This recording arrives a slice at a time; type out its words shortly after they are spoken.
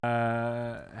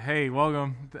Hey,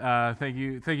 welcome. Thank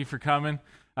you for coming.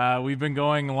 We've been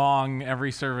going long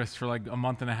every service for like a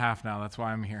month and a half now. That's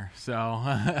why I'm here. So,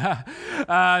 I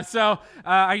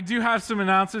do have some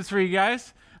announcements for you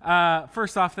guys.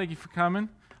 First off, thank you for coming.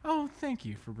 Oh, thank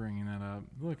you for bringing that up.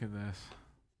 Look at this.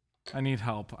 I need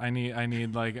help. I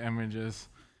need like images.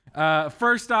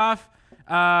 First off,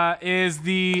 is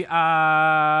the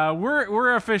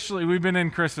we're officially, we've been in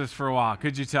Christmas for a while.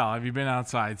 Could you tell? Have you been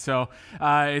outside? So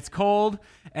it's cold,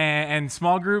 and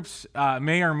small groups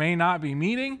may or may not be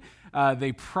meeting.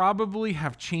 They probably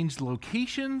have changed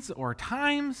locations or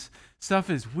times. Stuff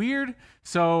is weird.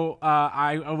 So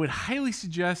I would highly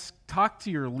suggest talk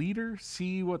to your leader,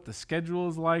 see what the schedule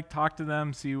is like, talk to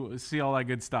them, see all that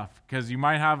good stuff. Because you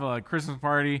might have a Christmas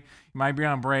party, you might be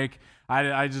on break.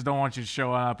 I just don't want you to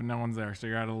show up and no one's there, so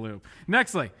you're out of the loop.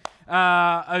 Nextly,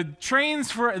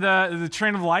 trains for the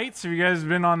Train of Lights. Have you guys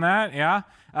been on that? Yeah.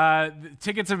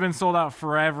 Tickets have been sold out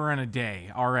forever and a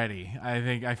day already.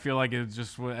 I feel like it's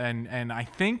just, and I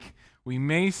think we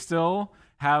may still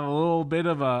have a little bit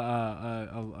of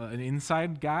an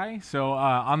inside guy. So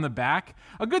on the back,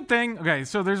 a good thing. Okay,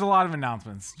 so there's a lot of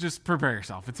announcements. Just prepare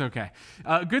yourself. It's okay.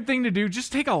 A good thing to do,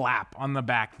 just take a lap on the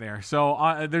back there.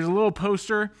 So there's a little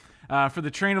poster for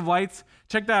the Train of Lights.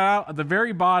 Check that out. At the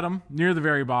very bottom, near the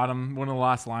very bottom, one of the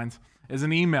last lines, is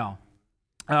an email.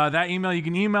 That email, you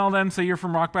can email them, say you're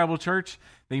from Rock Bible Church.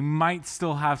 They might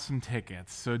still have some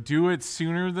tickets. So do it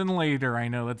sooner than later. I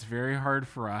know that's very hard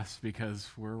for us because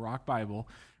we're Rock Bible,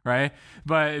 right?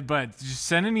 But just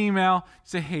send an email.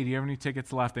 Say, hey, do you have any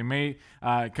tickets left? They may,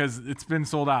 because it's been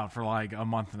sold out for like a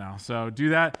month now. So do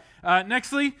that.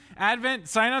 Nextly, Advent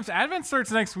signups. Advent starts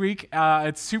next week.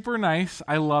 It's super nice.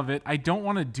 I love it. I don't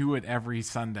want to do it every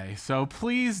Sunday. So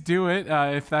please do it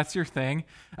if that's your thing.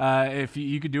 If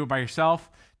you could do it by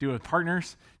yourself, do it with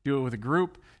partners, do it with a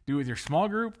group. Do it with your small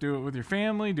group, do it with your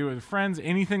family, do it with friends,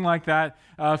 anything like that.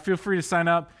 Feel free to sign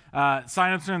up.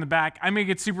 Sign-ups are in the back. I make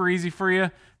it super easy for you.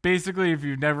 Basically, if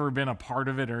you've never been a part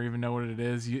of it or even know what it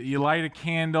is, you light a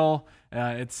candle.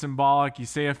 It's symbolic. You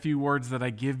say a few words that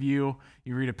I give you.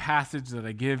 You read a passage that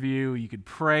I give you. You could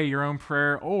pray your own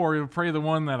prayer or you'll pray the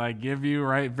one that I give you,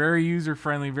 right? Very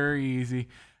user-friendly, very easy.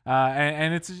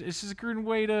 And it's just a good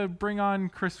way to bring on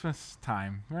Christmas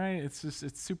time, right? It's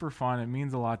super fun. It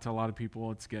means a lot to a lot of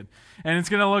people. It's good, and it's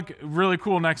gonna look really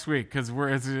cool next week because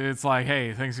it's like,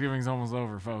 hey, Thanksgiving's almost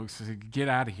over, folks. So get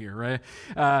out of here, right?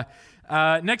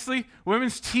 Nextly,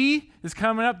 women's tea is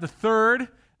coming up the 3rd.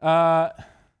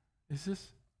 Is this?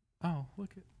 Oh,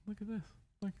 look at this.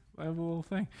 Look, I have a little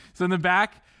thing. So in the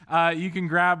back, you can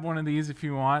grab one of these if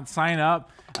you want. Sign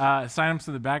up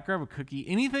to the back, grab a cookie.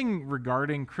 Anything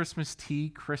regarding Christmas tea,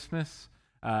 Christmas,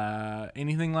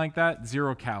 anything like that,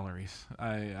 0 calories.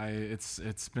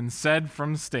 It's been said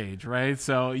from the stage, right?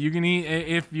 So you can eat,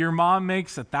 if your mom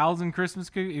makes 1,000 Christmas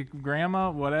cookies,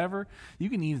 grandma, whatever, you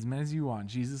can eat as many as you want.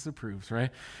 Jesus approves, right?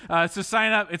 So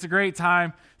sign up. It's a great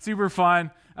time, super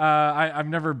fun. I've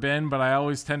never been, but I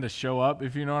always tend to show up,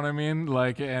 if you know what I mean.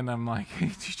 And I'm like,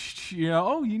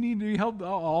 oh, you need any help?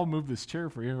 I'll move this chair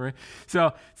for you, right?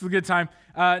 So it's a good time.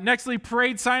 Nextly,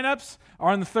 parade signups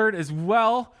are on the 3rd as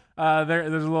well.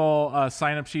 There's a little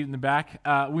sign-up sheet in the back.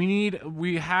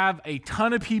 We have a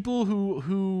ton of people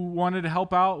who wanted to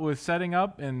help out with setting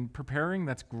up and preparing.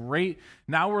 That's great.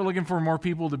 Now we're looking for more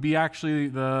people to be actually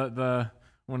the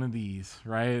one of these,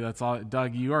 right? That's all.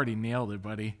 Doug, you already nailed it,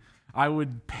 buddy. I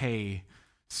would pay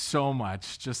so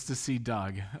much just to see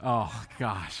Doug. Oh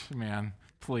gosh, man,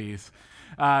 please.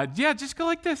 Just go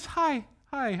like this. Hi,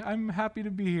 I'm happy to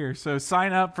be here. So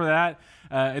sign up for that.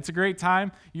 It's a great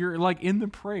time. You're like in the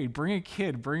parade. Bring a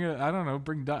kid. Bring I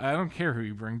don't care who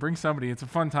you bring. Bring somebody. It's a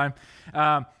fun time.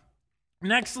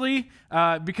 Nextly,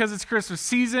 because it's Christmas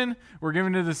season, we're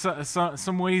giving to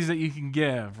some ways that you can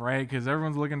give, right? Because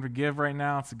everyone's looking to give right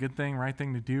now. It's a good thing, right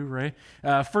thing to do, right?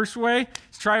 First way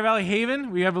is Tri-Valley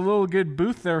Haven. We have a little good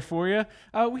booth there for you.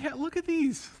 Look at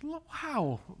these.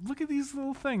 Wow. Look at these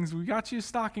little things. We got you a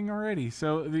stocking already.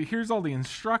 So here's all the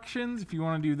instructions if you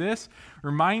want to do this.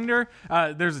 Reminder,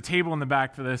 there's a table in the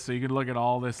back for this, so you can look at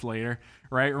all this later.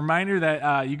 Right? Reminder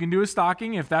that you can do a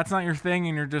stocking if that's not your thing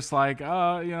and you're just like,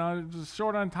 just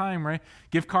short on time, right?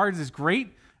 Gift cards is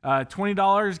great.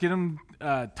 $20, get them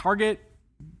Target,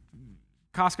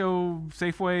 Costco,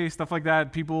 Safeway, stuff like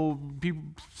that. People,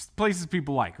 places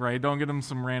people like, right? Don't get them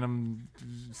some random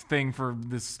thing for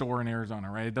this store in Arizona,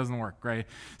 right? It doesn't work, right?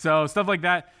 So stuff like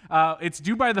that. It's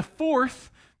due by the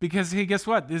 4th. Because, hey, guess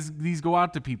what? These go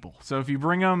out to people. So if you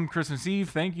bring them Christmas Eve,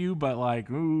 thank you. But,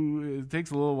 it takes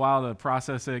a little while to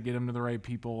process it, get them to the right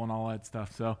people and all that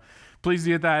stuff. So please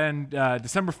do that. And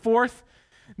December 4th,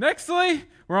 Nextly,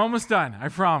 we're almost done. I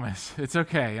promise. It's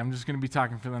okay. I'm just going to be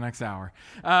talking for the next hour.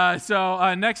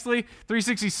 Nextly,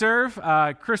 360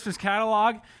 Serve, Christmas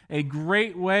catalog, a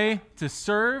great way to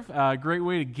serve, a great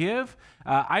way to give.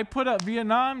 I put up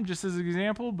Vietnam just as an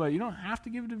example, but you don't have to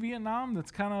give to Vietnam.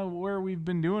 That's kind of where we've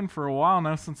been doing for a while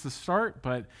now since the start,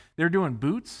 but they're doing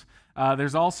boots.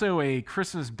 There's also a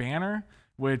Christmas banner,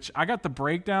 which I got the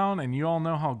breakdown, and you all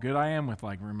know how good I am with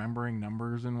like remembering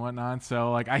numbers and whatnot.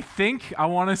 So like I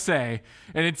want to say,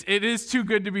 and it is too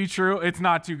good to be true. It's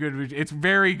not too good to be true. It's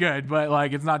very good, but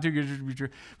like it's not too good to be true.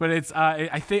 But it's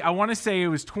I want to say it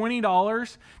was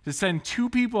 $20 to send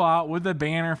 2 people out with a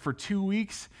banner for 2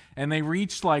 weeks, and they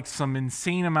reached like some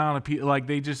insane amount of people. Like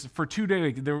they just for 2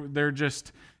 days they're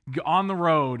just on the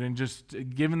road and just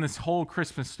giving this whole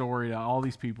Christmas story to all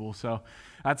these people. So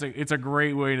it's a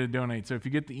great way to donate. So if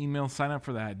you get the email, sign up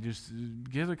for that. Just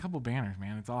get a couple banners,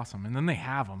 man. It's awesome. And then they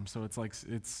have them. So it's like,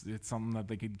 it's something that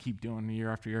they could keep doing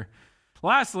year after year.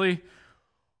 Lastly,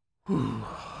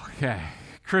 okay,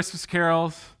 Christmas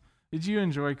carols. Did you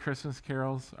enjoy Christmas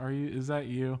carols? Is that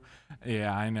you?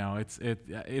 Yeah, I know. It's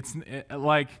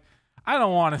like, I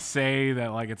don't want to say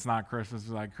that like it's not Christmas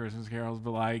like Christmas carols,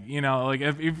 but like, you know, like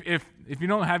if you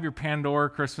don't have your Pandora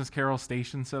Christmas Carol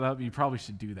station set up, you probably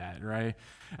should do that, right?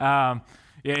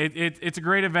 It's a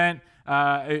great event.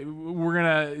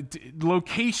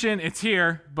 Location, it's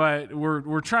here, but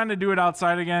we're trying to do it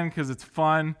outside again because it's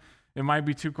fun. It might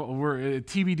be too cold. We're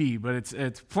TBD, but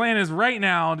its plan is right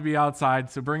now to be outside.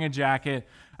 So bring a jacket,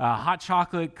 hot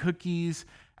chocolate, cookies.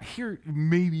 I hear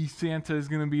maybe Santa is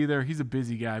going to be there. He's a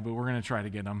busy guy, but we're going to try to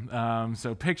get him.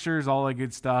 So pictures, all that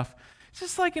good stuff. It's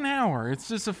just like an hour. It's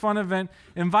just a fun event.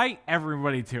 Invite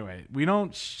everybody to it. We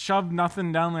don't shove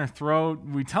nothing down their throat.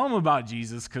 We tell them about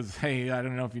Jesus because, hey, I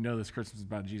don't know if you know this Christmas is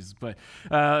about Jesus, but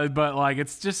like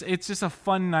it's just a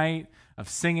fun night of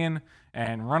singing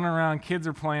and running around. Kids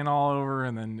are playing all over,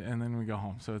 and then we go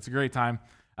home. So it's a great time.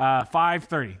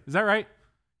 5:30. Is that right?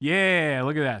 Yeah,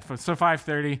 look at that. So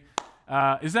 5:30.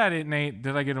 Is that it, Nate?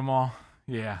 Did I get them all?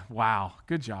 Yeah. Wow.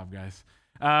 Good job, guys.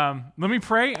 Let me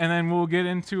pray, and then we'll get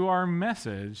into our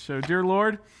message. So, dear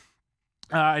Lord,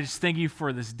 I just thank you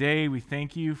for this day. We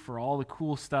thank you for all the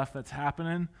cool stuff that's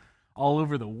happening all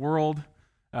over the world,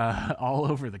 all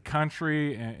over the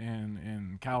country, and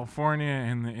in California,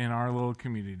 and in our little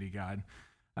community, God.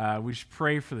 We just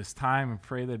pray for this time and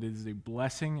pray that it is a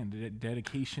blessing and a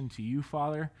dedication to you,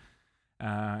 Father.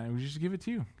 And we just give it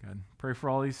to you, God. Pray for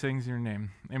all these things in your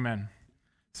name. Amen.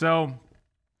 So,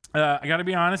 I got to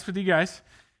be honest with you guys.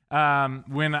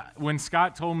 When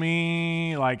Scott told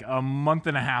me like a month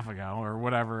and a half ago or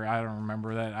whatever, I don't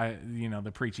remember that,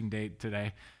 the preaching date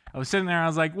today, I was sitting there, I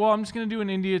was like, well, I'm just going to do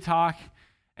an India talk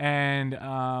and,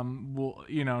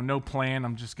 no plan.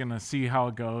 I'm just going to see how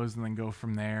it goes and then go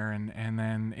from there. And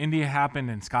then India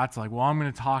happened and Scott's like, well, I'm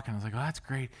going to talk. And I was like, oh, that's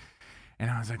great. And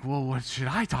I was like, well, what should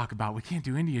I talk about? We can't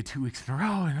do India 2 weeks in a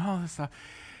row and all this stuff.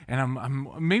 And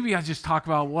maybe I'll just talk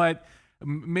about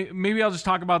maybe I'll just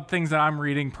talk about things that I'm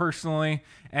reading personally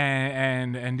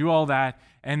and do all that.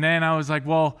 And then I was like,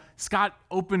 well, Scott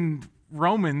opened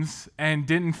Romans and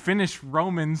didn't finish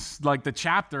Romans, like the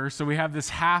chapter. So we have this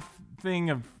half thing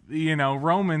of,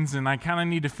 Romans, and I kind of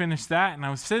need to finish that. And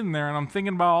I was sitting there and I'm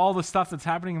thinking about all the stuff that's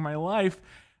happening in my life.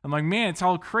 I'm like, man, it's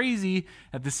all crazy.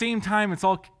 At the same time, it's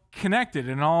all connected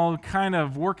and all kind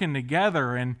of working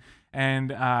together.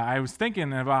 And I was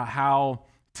thinking about how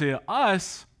to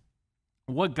us,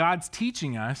 what God's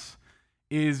teaching us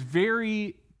is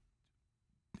very,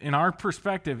 in our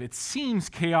perspective, it seems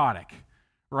chaotic,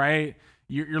 right?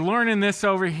 You're learning this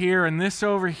over here and this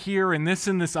over here and this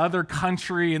in this other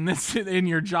country and this in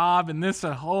your job and this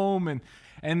at home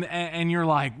and you're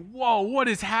like, whoa, what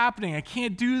is happening? I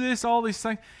can't do this, all these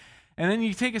things. And then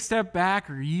you take a step back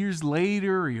or years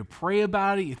later, or you pray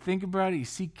about it, you think about it, you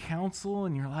seek counsel,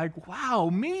 and you're like, wow,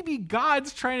 maybe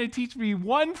God's trying to teach me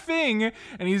one thing,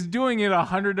 and he's doing it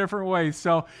 100 different ways.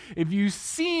 So if you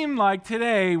seem like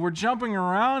today we're jumping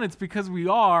around, it's because we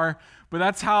are, but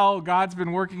that's how God's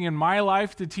been working in my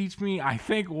life to teach me, I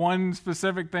think, one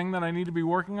specific thing that I need to be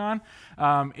working on.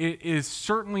 It is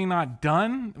certainly not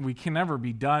done. We can never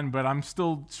be done, but I'm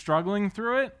still struggling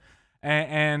through it.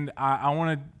 And I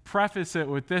want to preface it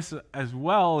with this as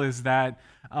well, is that,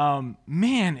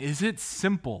 man, is it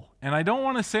simple. And I don't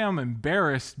want to say I'm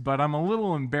embarrassed, but I'm a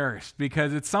little embarrassed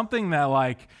because it's something that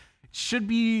like should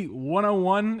be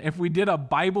 101. If we did a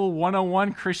Bible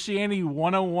 101, Christianity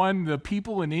 101, the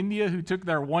people in India who took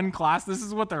their one class, this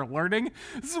is what they're learning.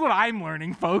 This is what I'm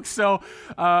learning, folks. So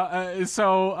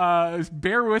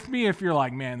bear with me if you're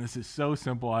like, man, this is so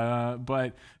simple.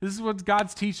 But this is what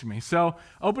God's teaching me. So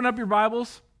open up your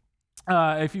Bibles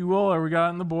if you will, or we got it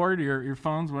on the board, your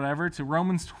phones, whatever, to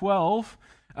Romans 12.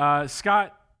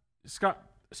 Scott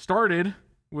started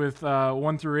with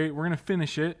 1 through 8. We're going to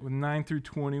finish it with 9 through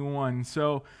 21.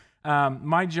 So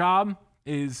my job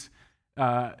is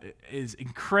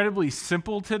incredibly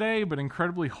simple today, but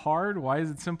incredibly hard. Why is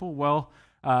it simple? Well,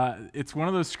 it's one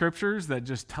of those scriptures that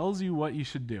just tells you what you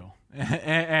should do.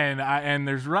 And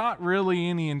there's not really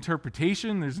any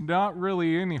interpretation. There's not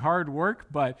really any hard work,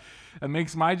 but it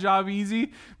makes my job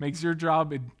easy, makes your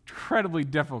job incredibly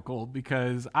difficult,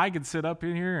 because I could sit up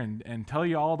in here and tell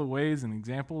you all the ways and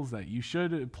examples that you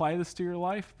should apply this to your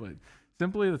life, but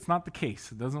simply that's not the case.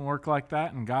 It doesn't work like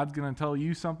that, and God's going to tell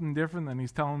you something different than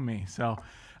he's telling me. So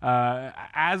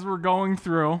as we're going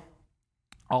through,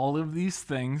 all of these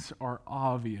things are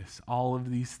obvious. All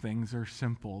of these things are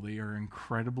simple. They are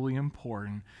incredibly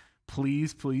important.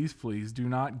 Please, please, please do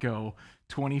not go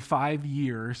 25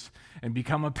 years and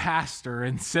become a pastor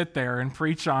and sit there and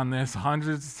preach on this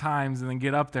hundreds of times and then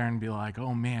get up there and be like,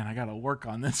 oh man, I got to work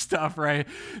on this stuff, right?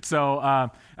 So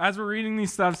as we're reading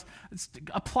these stuffs,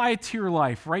 apply it to your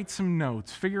life. Write some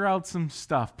notes. Figure out some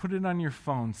stuff. Put it on your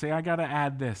phone. Say, I got to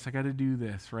add this. I got to do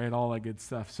this, right? All that good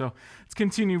stuff. So let's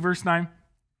continue. Verse 9.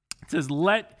 It says,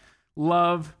 let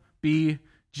love be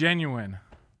genuine.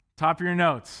 Top of your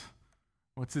notes.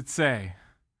 What's it say?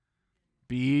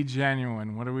 Be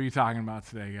genuine. What are we talking about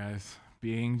today, guys?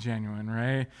 Being genuine,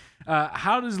 right?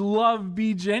 How does love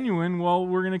be genuine? Well,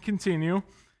 we're going to continue.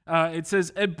 It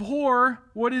says, abhor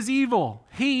what is evil.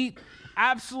 Hate,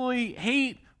 absolutely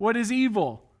hate what is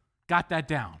evil. Got that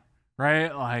down,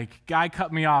 right? Like, guy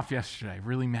cut me off yesterday.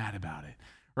 Really mad about it.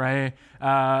 Right?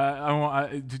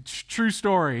 True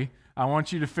story. I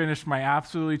want you to finish my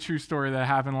absolutely true story that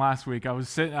happened last week. I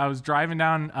was driving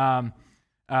down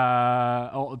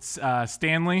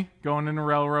Stanley, going into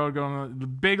Railroad, going the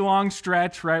big long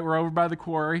stretch, right? We're over by the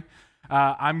quarry.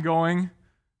 I'm going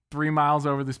 3 miles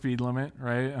over the speed limit,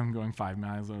 right? I'm going 5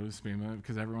 miles over the speed limit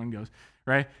because everyone goes,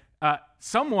 right?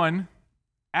 Someone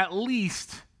at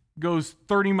least goes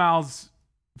 30 miles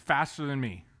faster than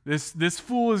me. This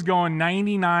fool is going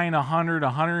 99, 100,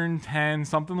 110,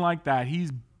 something like that.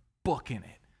 He's booking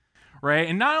it, right?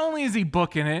 And not only is he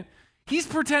booking it, he's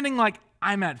pretending like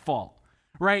I'm at fault,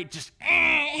 right? Just,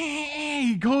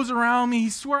 he goes around me. He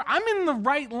swears, I'm in the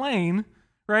right lane,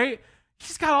 right?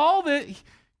 He's got all the,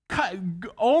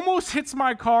 almost hits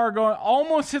my car,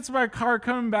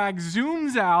 coming back,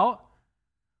 zooms out.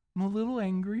 I'm a little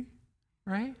angry,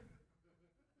 right?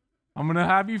 I'm going to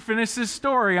have you finish this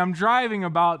story. I'm driving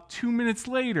about 2 minutes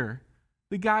later.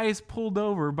 The guy is pulled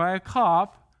over by a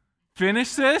cop.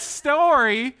 Finish this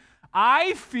story.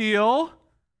 I feel,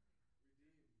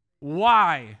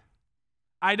 why?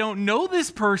 I don't know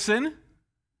this person.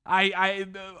 I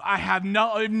have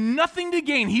nothing to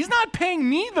gain. He's not paying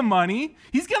me the money.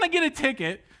 He's going to get a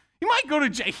ticket. He might go to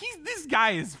jail. This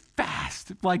guy is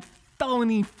fast, like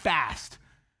felony fast,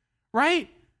 right?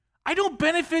 I don't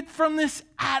benefit from this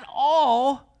at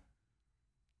all.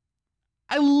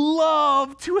 I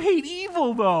love to hate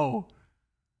evil, though.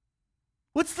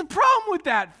 What's the problem with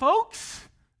that, folks?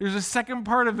 There's a second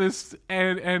part of this,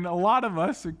 and a lot of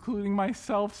us, including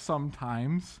myself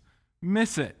sometimes,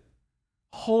 miss it.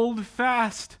 Hold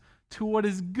fast to what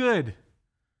is good,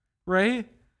 right?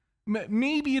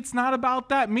 Maybe it's not about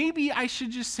that. Maybe I should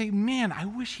just say, man, I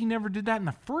wish he never did that in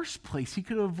the first place. He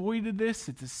could have avoided this.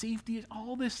 It's a safety,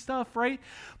 all this stuff, right?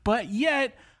 But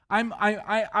yet,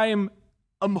 I am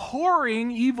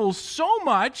abhorring evil so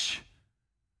much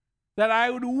that I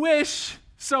would wish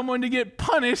someone to get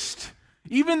punished,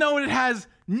 even though it has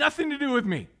nothing to do with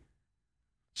me.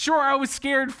 Sure, I was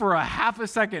scared for a half a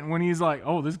second when he's like,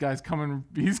 oh, this guy's coming.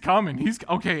 He's coming.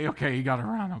 Okay, he got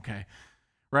around. Okay,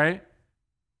 right?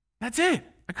 That's it.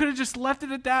 I could have just left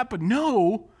it at that, but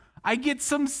no, I get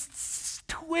some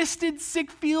twisted,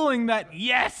 sick feeling that,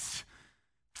 yes,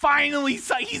 finally,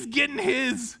 he's getting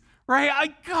his,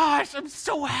 right? I'm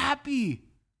so happy.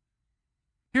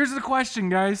 Here's the question,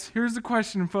 guys. Here's the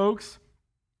question, folks.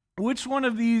 Which one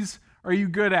of these are you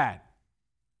good at?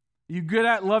 Are you good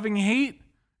at loving hate?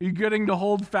 Are you getting to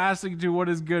hold fast to what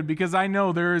is good? Because I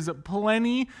know there is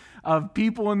plenty of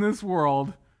people in this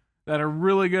world that are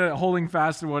really good at holding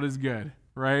fast to what is good,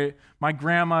 right? My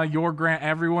grandma,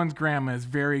 everyone's grandma is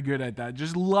very good at that.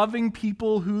 Just loving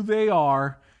people who they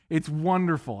are. It's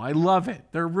wonderful. I love it.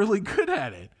 They're really good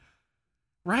at it,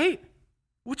 right?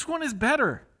 Which one is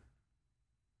better?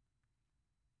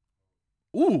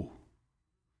 Ooh,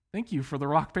 thank you for the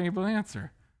rock paper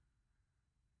answer.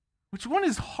 Which one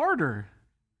is harder?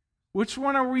 Which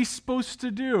one are we supposed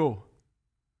to do?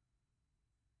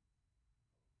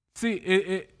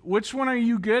 See, which one are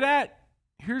you good at?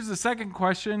 here's the second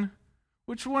question.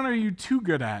 Which one are you too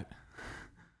good at?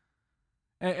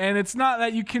 And it's not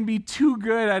that you can be too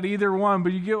good at either one,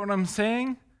 but you get what I'm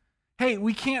saying? Hey,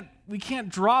 we can't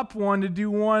drop one to do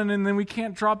one, and then we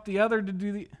can't drop the other to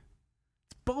do the...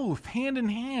 It's both, hand in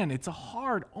hand. It's a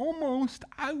hard, almost,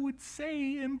 I would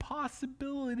say,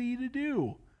 impossibility to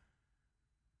do.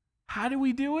 How do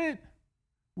we do it?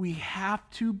 We have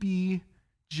to be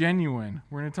genuine.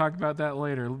 We're going to talk about that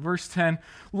later. Verse 10,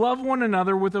 love one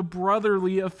another with a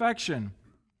brotherly affection.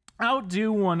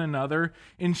 Outdo one another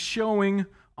in showing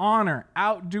honor.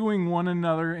 Outdoing one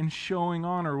another in showing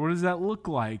honor. What does that look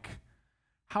like?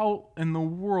 How in the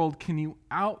world can you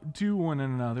outdo one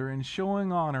another in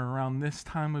showing honor around this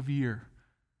time of year?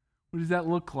 What does that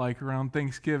look like around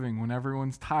Thanksgiving when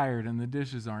everyone's tired and the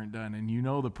dishes aren't done and you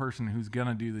know the person who's going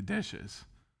to do the dishes?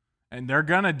 And they're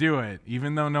going to do it.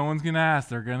 Even though no one's going to ask,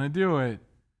 they're going to do it.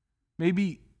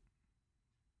 Maybe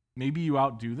you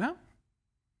outdo them?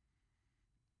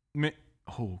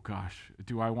 Oh gosh,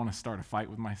 do I want to start a fight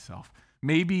with myself?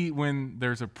 Maybe when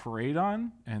there's a parade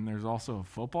on and there's also a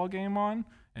football game on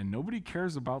and nobody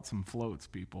cares about some floats,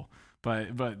 people. But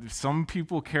some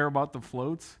people care about the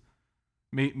floats.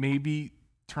 Maybe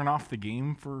turn off the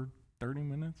game for 30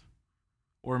 minutes.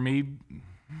 Or maybe, I'm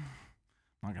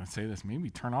not going to say this, maybe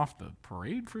turn off the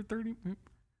parade for 30 minutes.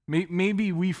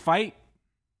 Maybe we fight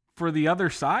for the other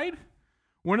side.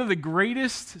 One of the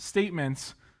greatest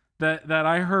statements that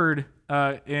I heard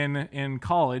in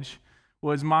college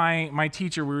was my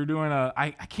teacher. We were doing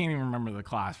I can't even remember the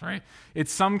class, right?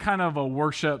 It's some kind of a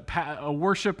worship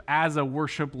as a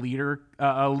worship leader,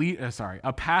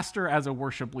 a pastor as a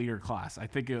worship leader class. I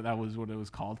think that was what it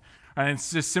was called. And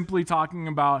it's just simply talking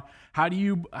about how do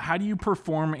you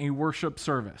perform a worship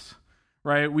service,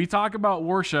 right? We talk about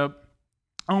worship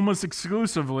almost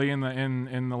exclusively in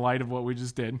the light of what we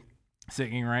just did.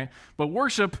 Singing, right? But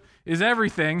worship is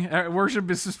everything.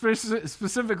 Worship is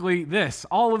specifically this,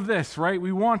 all of this, right?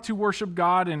 We want to worship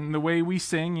God in the way we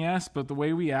sing, yes, but the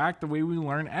way we act, the way we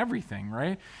learn, everything,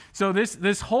 right? So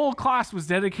this whole class was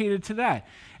dedicated to that.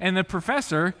 And the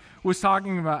professor was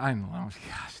talking about, I know,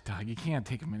 gosh, Doug, you can't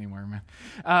take him anywhere, man.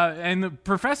 And the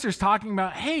professor's talking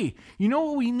about, hey, you know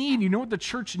what we need? You know what the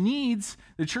church needs?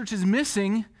 The church is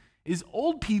missing is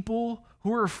old people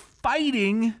who are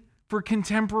fighting for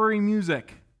contemporary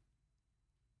music.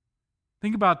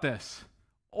 Think about this.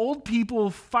 Old people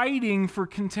fighting for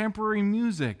contemporary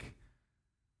music.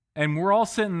 And we're all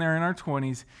sitting there in our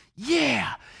 20s.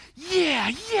 Yeah,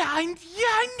 I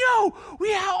know.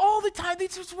 We have all the time. They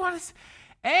just want us.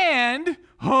 And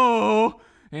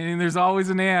there's always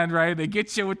an and, right? They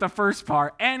get you with the first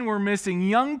part. And we're missing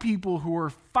young people who are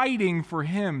fighting for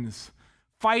hymns,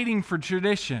 fighting for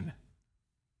tradition.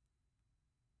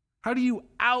 How do you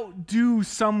outdo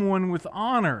someone with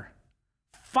honor?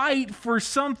 Fight for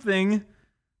something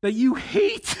that you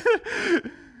hate.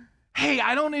 Hey,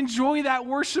 I don't enjoy that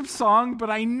worship song, but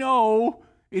I know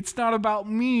it's not about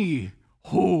me.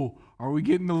 Oh, are we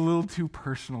getting a little too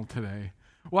personal today?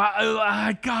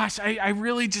 Well, gosh, I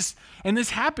really just, and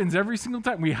this happens every single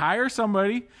time. We hire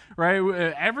somebody,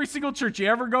 right? Every single church you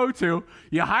ever go to,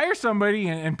 you hire somebody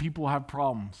and people have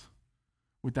problems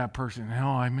with that person. Oh,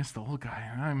 I missed the old guy,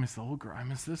 and I missed the old girl. I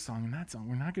missed this song and that song.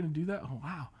 We're not going to do that? Oh,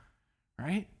 wow.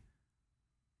 Right?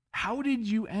 How did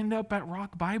you end up at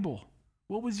Rock Bible?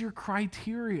 What was your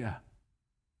criteria?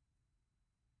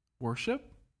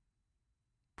 Worship?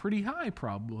 Pretty high,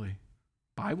 probably.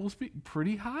 Bible speak?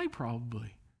 Pretty high,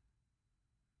 probably.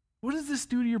 What does this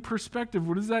do to your perspective?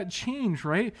 What does that change,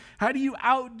 right? How do you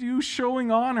outdo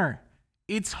showing honor?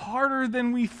 It's harder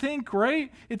than we think,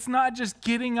 right? It's not just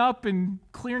getting up and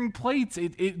clearing plates.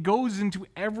 It goes into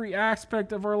every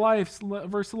aspect of our lives.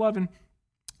 Verse 11,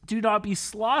 do not be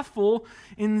slothful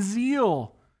in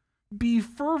zeal. Be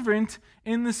fervent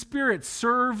in the Spirit.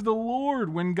 Serve the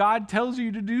Lord. When God tells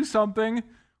you to do something,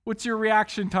 what's your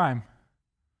reaction time?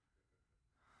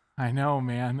 I know,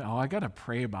 man. Oh, I got to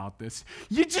pray about this.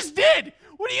 You just did.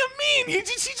 What do you mean? He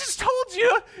just told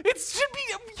you. It should be,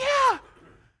 yeah.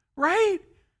 Right?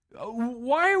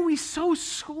 Why are we so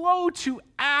slow to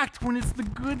act when it's the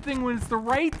good thing, when it's the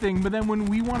right thing, but then when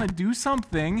we want to do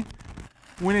something,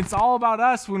 when it's all about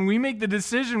us, when we make the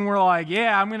decision, we're like,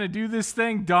 yeah, I'm going to do this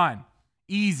thing, done.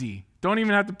 Easy. Don't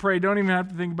even have to pray, don't even have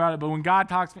to think about it, but when God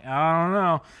talks to me, I don't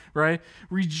know, right?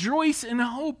 Rejoice in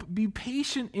hope, be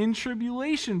patient in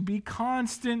tribulation, be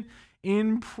constant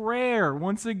in prayer.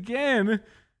 Once again,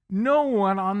 no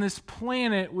one on this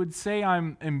planet would say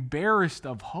I'm embarrassed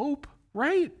of hope,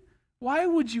 right? Why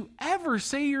would you ever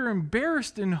say you're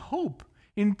embarrassed in hope,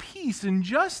 in peace, in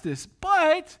justice?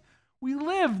 But We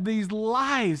live these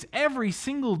lives every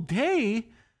single day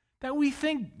that we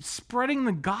think spreading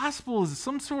the gospel is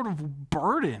some sort of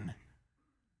burden.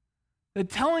 That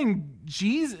telling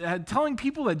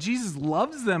people that Jesus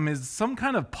loves them is some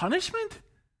kind of punishment?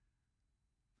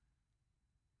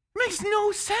 It makes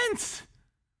no sense.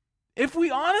 If we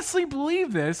honestly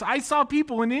believe this, I saw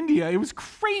people in India, it was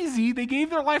crazy. They gave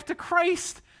their life to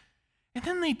Christ, and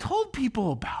then they told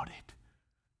people about it.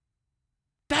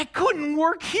 That couldn't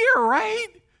work here, right?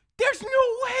 There's no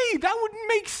way. That wouldn't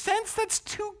make sense. That's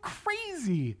too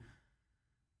crazy.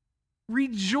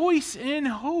 Rejoice in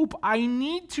hope. I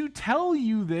need to tell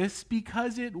you this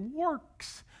because it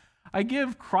works. I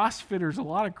give CrossFitters a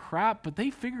lot of crap, but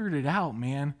they figured it out,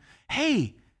 man.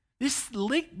 Hey, this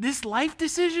life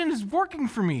decision is working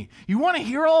for me. You want to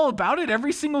hear all about it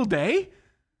every single day?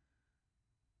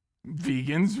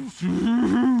 Vegans,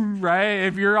 right?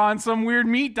 If you're on some weird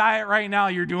meat diet right now,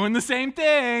 you're doing the same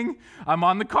thing. I'm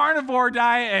on the carnivore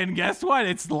diet, and guess what?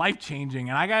 It's life-changing,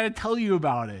 and I got to tell you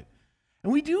about it.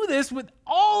 And we do this with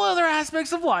all other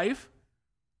aspects of life.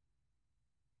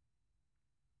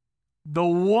 The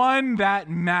one that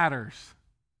matters.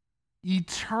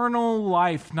 Eternal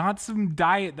life, not some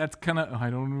diet that's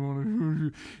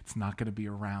it's not going to be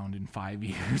around in 5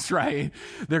 years, right?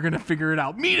 They're going to figure it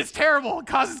out. Meat is terrible. It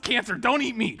causes cancer. Don't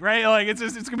eat meat, right? Like it's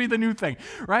going to be the new thing,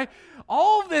 right?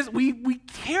 All of this, we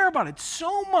care about it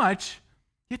so much,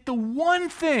 yet the one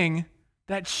thing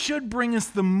that should bring us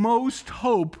the most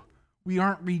hope, we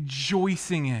aren't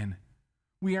rejoicing in.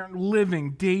 We aren't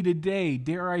living day to day.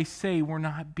 Dare I say, we're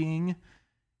not being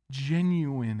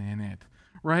genuine in it.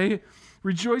 Right?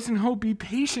 Rejoice in hope, be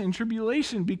patient in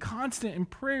tribulation, be constant in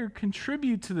prayer,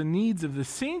 contribute to the needs of the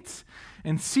saints,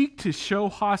 and seek to show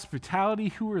hospitality.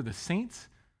 Who are the saints?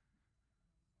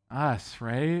 Us,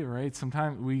 right? Right?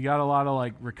 Sometimes we got a lot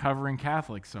of recovering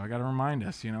Catholics, so I got to remind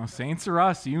us, saints are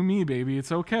us, you, me, baby,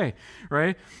 it's okay,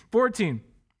 right? 14,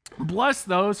 bless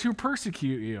those who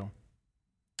persecute you.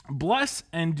 Bless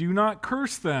and do not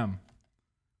curse them.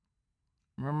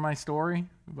 Remember my story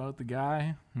about the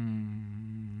guy?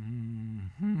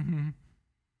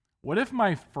 What if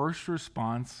my first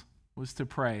response was to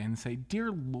pray and say, "Dear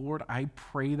Lord, I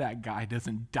pray that guy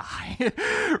doesn't die."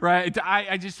 Right?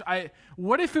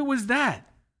 What if it was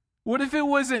that? What if it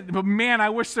wasn't, but man, I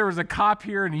wish there was a cop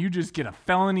here and you just get a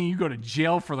felony, you go to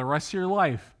jail for the rest of your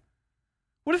life.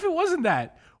 What if it wasn't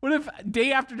that? What if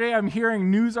day after day I'm hearing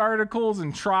news articles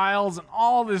and trials and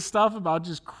all this stuff about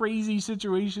just crazy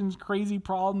situations, crazy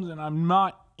problems, and I'm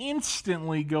not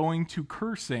instantly going to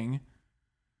cursing?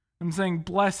 I'm saying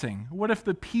blessing. What if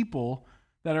the people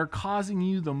that are causing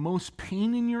you the most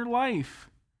pain in your life,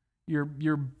 your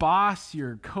boss,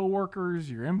 your coworkers,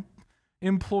 your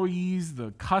employees,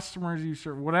 the customers you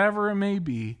serve, whatever it may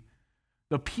be,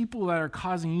 the people that are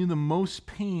causing you the most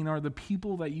pain are the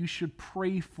people that you should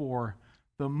pray for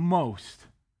the most?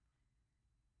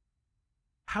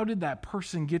 How did that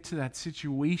person get to that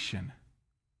situation?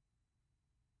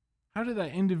 How did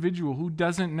that individual who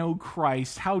doesn't know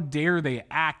Christ, how dare they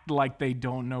act like they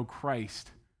don't know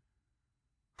Christ?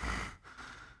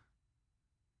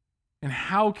 And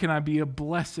how can I be a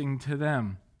blessing to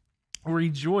them?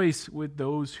 Rejoice with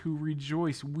those who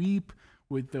rejoice. Weep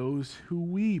with those who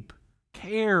weep.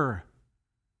 Care.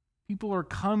 People are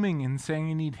coming and saying,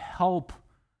 "I need help.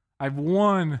 I've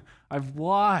won. I've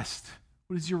lost."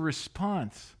 What is your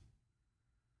response?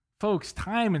 Folks,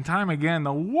 time and time again,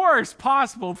 the worst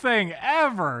possible thing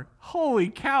ever. Holy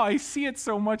cow, I see it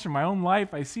so much in my own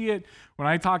life. I see it when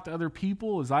I talk to other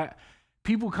people.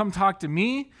 People come talk to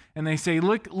me and they say,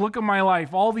 look at my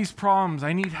life, all these problems,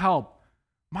 I need help.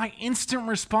 My instant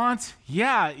response,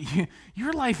 yeah,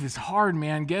 your life is hard,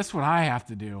 man. Guess what I have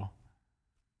to do?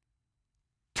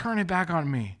 Turn it back on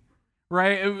me.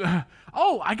 Right?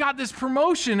 Oh, I got this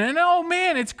promotion and oh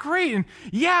man, it's great. And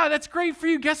yeah, that's great for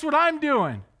you. Guess what I'm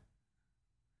doing?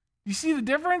 You see the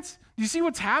difference? Do you see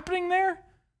what's happening there?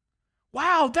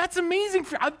 Wow, that's amazing.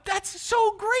 That's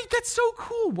so great. That's so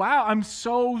cool. Wow, I'm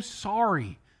so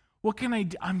sorry. What can I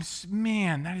do?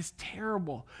 Man, that is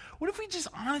terrible. What if we just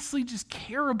honestly just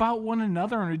care about one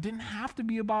another and it didn't have to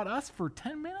be about us for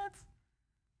 10 minutes?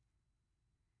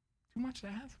 Too much to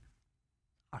ask?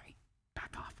 All right,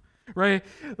 back off. Right?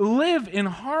 Live in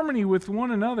harmony with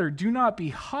one another. Do not be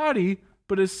haughty,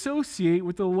 but associate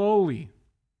with the lowly.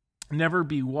 Never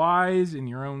be wise in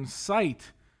your own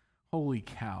sight. Holy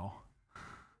cow.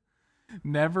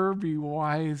 Never be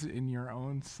wise in your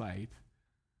own sight.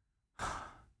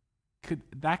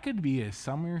 That could be a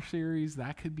summer series.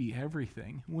 That could be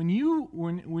everything. When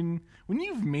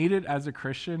you've made it as a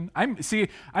Christian, I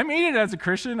made it as a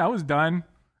Christian. I was done.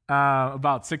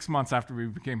 about 6 months after we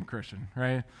became a Christian,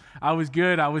 right? I was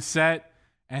good. I was set.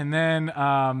 And then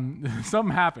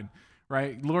something happened,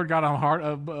 right? Lord got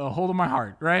a hold of my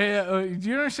heart, right? Do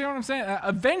you understand what I'm saying?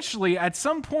 Eventually, at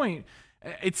some point,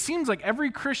 it seems like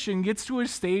every Christian gets to a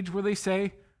stage where they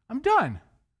say, I'm done.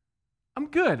 I'm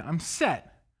good. I'm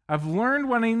set. I've learned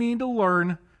what I need to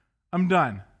learn. I'm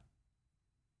done.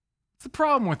 What's the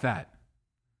problem with that?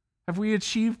 Have we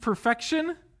achieved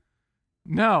perfection?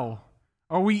 No.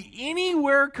 Are we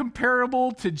anywhere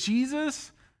comparable to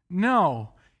Jesus? No.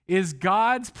 Is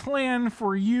God's plan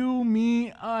for you,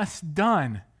 me, us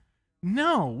done?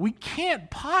 No. We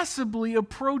can't possibly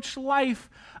approach life,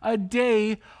 a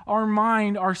day, our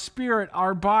mind, our spirit,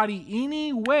 our body,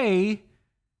 any way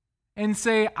and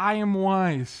say, I am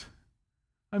wise.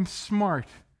 I'm smart.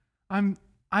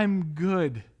 I'm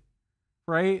good.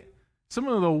 Right? Some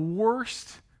of the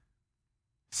worst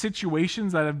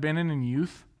situations that I've been in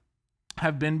youth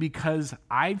have been because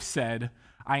I've said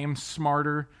I am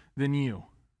smarter than you.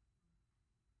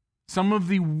 Some of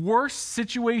the worst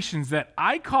situations that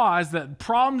I caused, that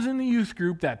problems in the youth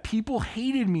group that people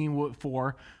hated me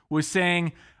for, was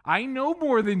saying, I know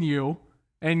more than you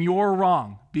and you're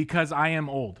wrong because I am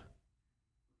old.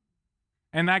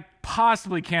 And that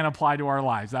possibly can't apply to our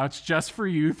lives. That's just for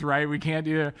youth, right? We can't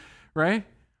do it, right?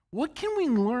 What can we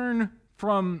learn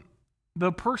from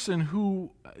the person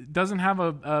who doesn't have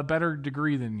a better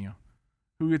degree than you,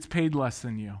 who gets paid less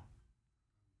than you?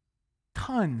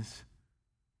 Tons.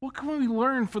 What can we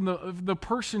learn from the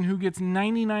person who gets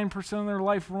 99% of their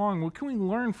life wrong? What can we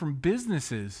learn from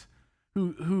businesses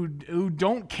who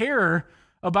don't care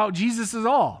about Jesus at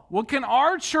all? What can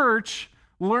our church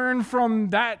learn from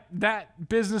that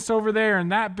business over there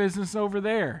and that business over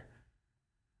there?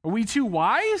 Are we too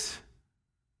wise?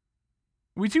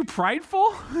 Are we too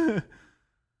prideful?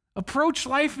 Approach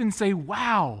life and say,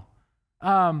 wow,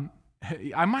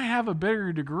 I might have a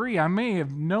better degree. I may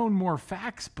have known more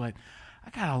facts, but I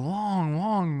got a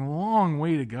long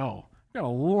way to go. Got a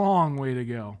long way to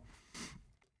go.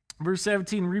 Verse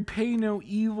 17, repay no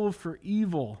evil for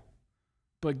evil,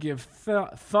 but give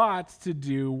thoughts to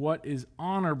do what is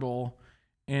honorable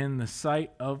in the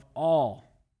sight of all.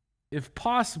 If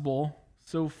possible,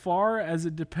 so far as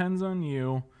it depends on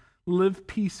you, live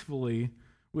peacefully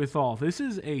with all. This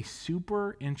is a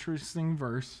super interesting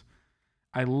verse.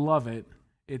 I love it.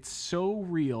 It's so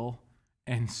real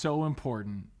and so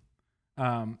important.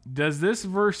 Does this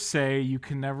verse say you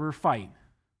can never fight?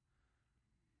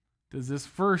 Does this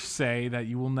verse say that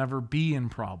you will never be in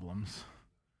problems,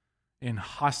 in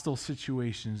hostile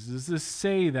situations? Does this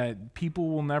say that people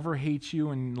will never hate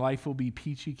you and life will be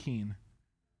peachy keen?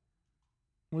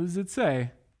 What does it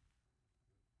say?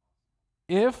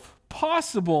 If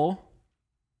possible,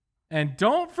 and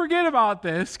don't forget about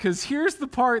this, because here's the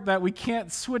part that we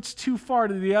can't switch too far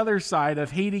to the other side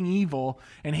of hating evil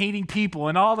and hating people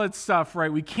and all that stuff,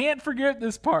 right? We can't forget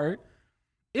this part.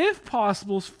 If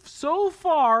possible, so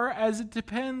far as it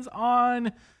depends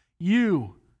on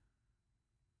you.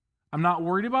 I'm not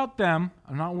worried about them.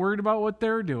 I'm not worried about what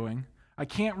they're doing. I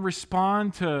can't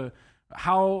respond to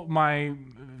how my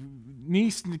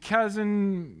niece,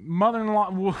 cousin,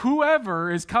 mother-in-law,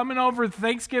 whoever is coming over to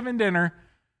Thanksgiving dinner,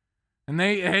 and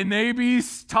they be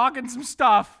talking some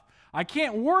stuff. I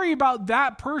can't worry about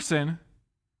that person.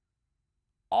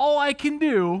 All I can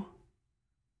do,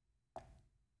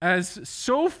 as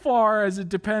so far as it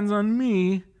depends on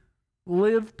me,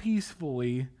 live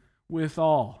peacefully with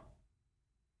all.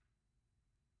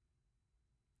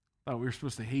 Thought we were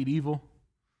supposed to hate evil.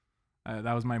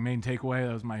 That was my main takeaway.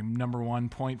 That was my number one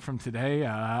point from today.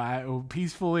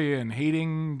 Peacefully and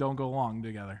hating don't go along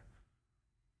together.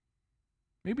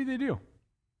 Maybe they do.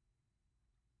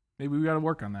 Maybe we got to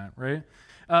work on that, right?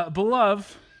 Beloved,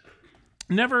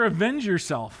 never avenge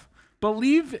yourself, but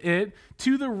leave it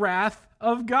to the wrath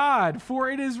of God. For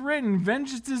it is written,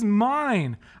 vengeance is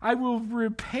mine. I will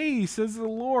repay, says the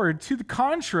Lord. To the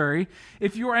contrary,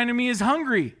 if your enemy is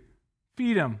hungry,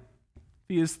 feed him.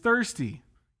 If he is thirsty,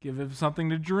 give him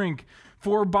something to drink.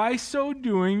 For by so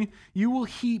doing, you will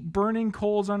heap burning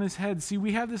coals on his head. See,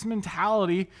 we have this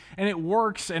mentality, and it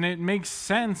works, and it makes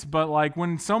sense, but like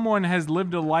when someone has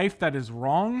lived a life that is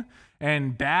wrong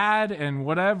and bad and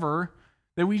whatever,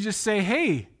 that we just say,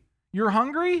 hey, you're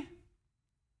hungry?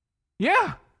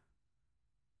 Yeah.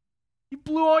 You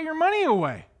blew all your money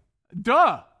away.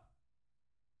 Duh.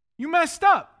 You messed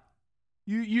up.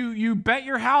 You bet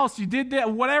your house, you did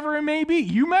that, whatever it may be.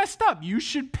 You messed up. You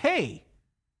should pay.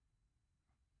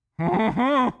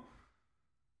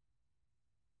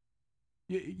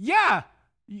 Yeah,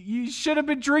 you should have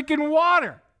been drinking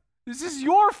water. This is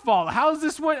your fault.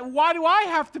 Why do I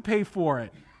have to pay for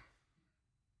it?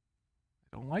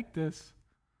 I don't like this.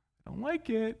 I don't like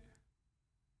it.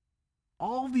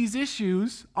 All these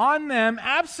issues on them,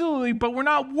 absolutely, but we're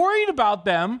not worried about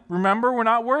them. Remember, we're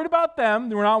not worried about them.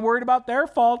 We're not worried about their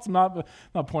faults. I'm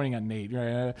not pointing at Nate,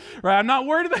 right? I'm not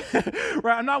worried about,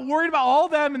 right? I'm not worried about all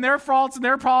them and their faults and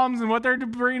their problems and what they're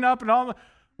bringing up and all.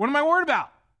 What am I worried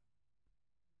about?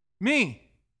 Me.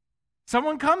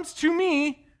 Someone comes to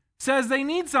me, says they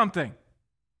need something.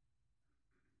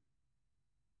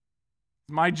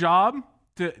 My job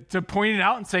to point it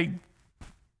out and say,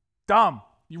 dumb,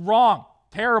 you're wrong,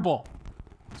 terrible.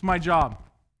 It's my job.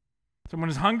 Someone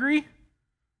is hungry,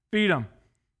 feed them.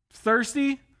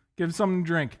 Thirsty, give them something to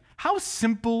drink. How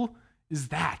simple is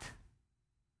that?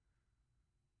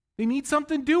 They need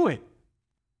something, do it.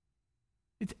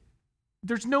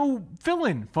 There's no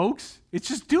fill-in, folks. It's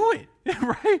just do it,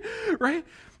 right?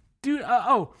 Dude,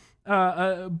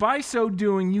 by so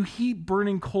doing, you heap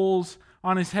burning coals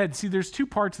on his head. See, there's two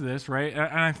parts of this, right?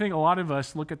 And I think a lot of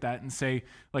us look at that and say,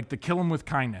 like, the kill him with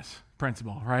kindness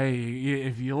principle, right?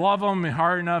 If you love them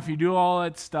hard enough, you do all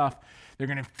that stuff, they're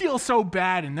going to feel so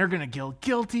bad and they're going to feel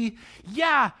guilty.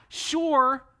 Yeah,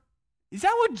 sure. Is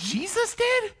that what Jesus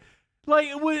did?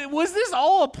 Like, was this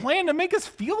all a plan to make us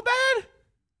feel bad?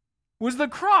 Was the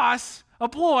cross a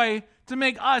ploy to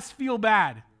make us feel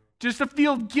bad? Just to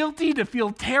feel guilty, to feel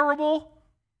terrible?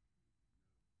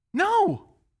 No.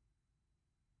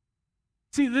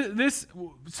 See,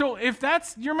 so if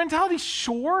that's your mentality,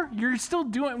 sure, you're still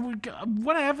doing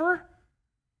whatever.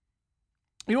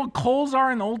 You know what coals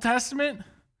are in the Old Testament?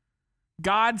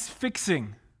 God's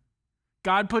fixing.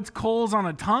 God puts coals on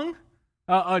a tongue.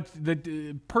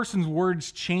 The person's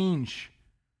words change.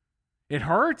 It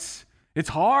hurts. It's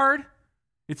hard.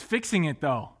 It's fixing it,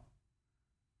 though.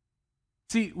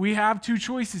 See, we have two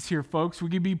choices here, folks. We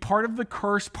could be part of the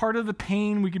curse, part of the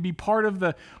pain. We could be part of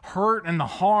the hurt and the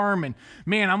harm. And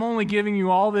man, I'm only giving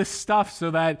you all this stuff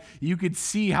so that you could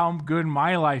see how good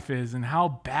my life is and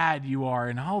how bad you are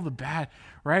and all the bad,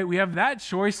 right? We have that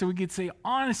choice. So we could say,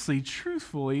 honestly,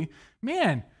 truthfully,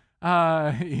 man,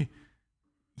 yeah,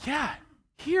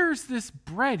 here's this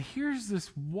bread. Here's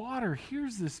this water.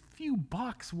 Here's this few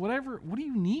bucks, whatever. What do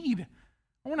you need?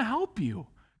 I want to help you.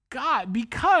 God,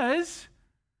 because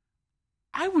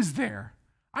I was there.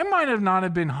 I might have not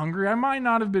have been hungry. I might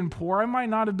not have been poor. I might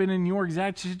not have been in your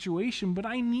exact situation, but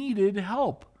I needed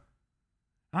help.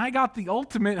 And I got the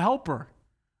ultimate helper.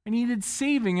 I needed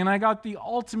saving, and I got the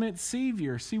ultimate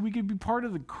savior. See, we could be part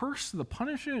of the curse, the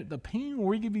punishment, the pain, or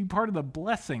we could be part of the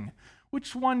blessing.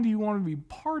 Which one do you want to be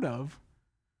part of?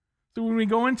 So when we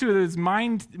go into this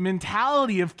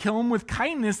mentality of kill him with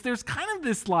kindness, there's kind of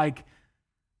this like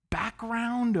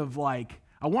background of like,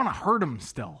 I want to hurt him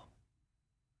still.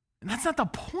 And that's not the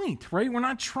point, right? We're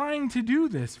not trying to do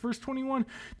this. Verse 21,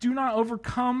 do not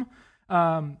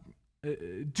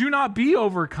be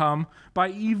overcome by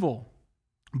evil,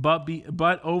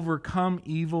 but overcome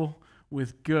evil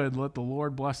with good. Let the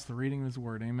Lord bless the reading of his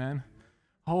word. Amen.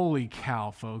 Holy cow,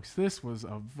 folks. This was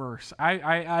a verse.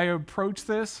 I approached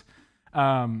this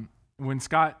when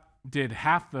Scott did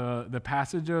half the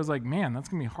passage. I was like, man, that's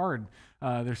going to be hard.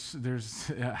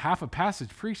 There's half a passage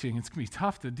preaching. It's going to be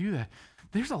tough to do that.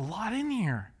 There's a lot in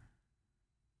here.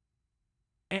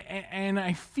 And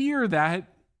I fear that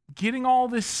getting all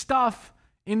this stuff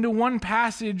into one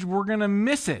passage, we're going to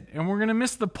miss it. And we're going to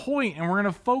miss the point. And we're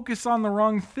going to focus on the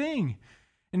wrong thing.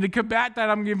 And to combat that,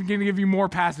 I'm going to give you more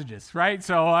passages, right?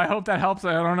 So I hope that helps.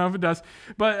 I don't know if it does.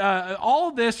 But all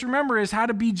of this, remember, is how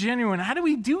to be genuine. How do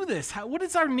we do this? What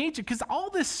is our nature? Because all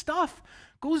this stuff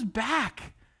goes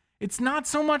back. It's not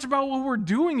so much about what we're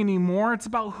doing anymore. It's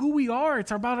about who we are.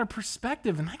 It's about our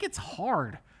perspective. And that gets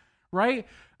hard, right?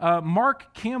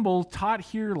 Mark Campbell taught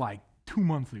here like 2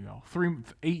 months ago,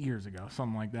 8 years ago,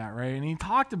 something like that, right? And he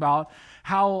talked about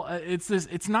how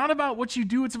it's not about what you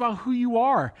do, it's about who you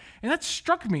are. And that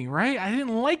struck me, right? I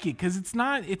didn't like it because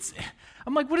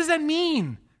I'm like, what does that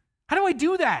mean? How do I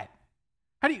do that?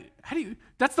 How do you,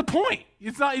 that's the point.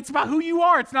 It's about who you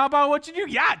are. It's not about what you do.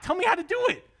 Yeah, tell me how to do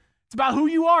it. It's about who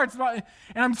you are. And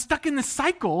I'm stuck in this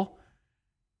cycle,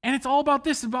 and it's all about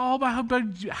this. It's all about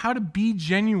how to be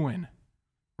genuine,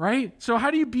 right? So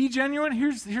how do you be genuine?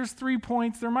 Here's 3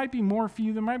 points. There might be more for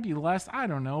you. There might be less. I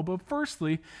don't know. But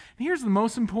firstly, and here's the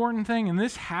most important thing, and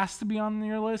this has to be on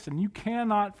your list, and you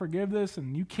cannot forgive this,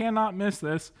 and you cannot miss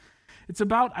this. It's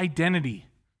about identity.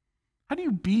 How do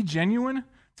you be genuine?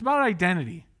 It's about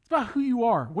identity. It's about who you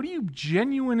are. What are you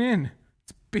genuine in?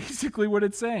 It's basically what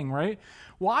it's saying, right?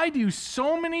 Why do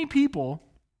so many people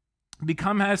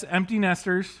become as empty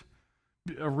nesters,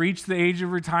 reach the age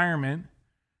of retirement,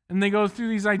 and they go through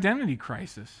these identity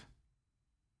crises?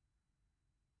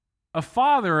 a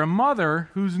father, a mother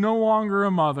who's no longer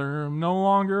a mother, no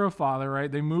longer a father,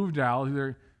 right? They moved out.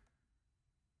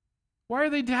 Why are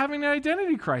they having an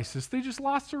identity crisis? They just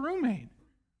lost a roommate.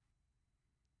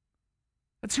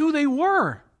 That's who they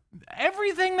were.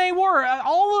 Everything they were,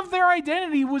 all of their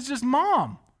identity was just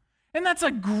mom. And that's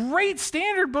a great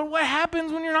standard, but what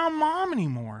happens when you're not mom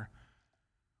anymore?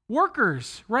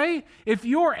 Workers, right? If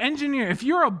you're engineer, if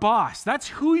you're a boss, that's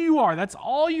who you are. That's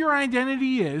all your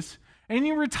identity is. And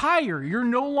you retire. You're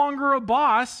no longer a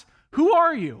boss. Who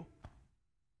are you?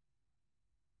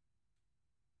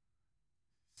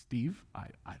 Steve? I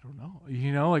don't know.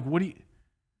 What do you...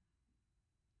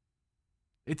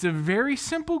 It's a very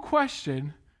simple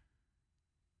question.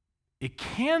 It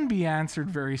can be answered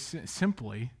very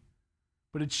simply,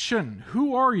 but it shouldn't.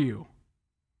 Who are you?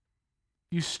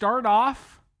 You start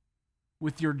off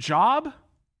with your job.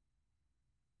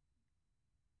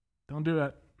 Don't do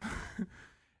it.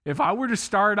 If I were to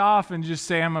start off and just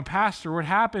say I'm a pastor, what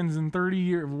happens in 30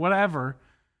 years, whatever,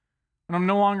 when I'm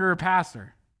no longer a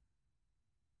pastor?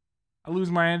 I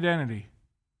lose my identity.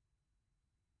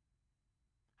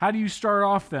 How do you start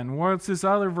off then? What's this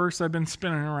other verse I've been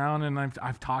spinning around and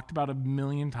I've talked about a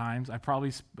million times? I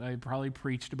probably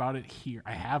preached about it here.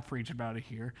 I have preached about it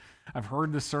here. I've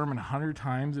heard this sermon 100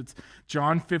 times. It's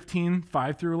John 15,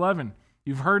 5 through 11.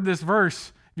 You've heard this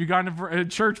verse. You've gone to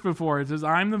church before. It says,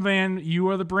 I'm the vine, you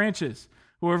are the branches.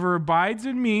 Whoever abides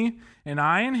in me and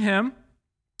I in him,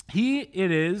 he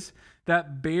it is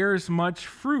that bears much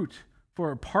fruit.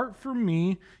 For apart from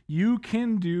me, you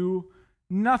can do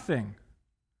nothing.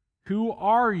 Who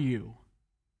are you?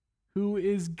 Who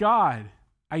is God?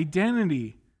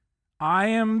 Identity. I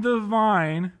am the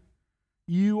vine.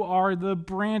 You are the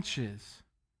branches.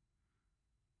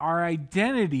 Our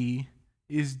identity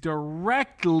is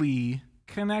directly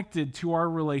connected to our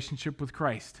relationship with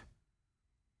Christ.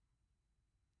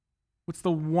 What's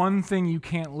the one thing you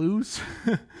can't lose?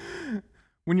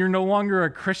 When you're no longer a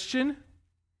Christian,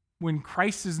 when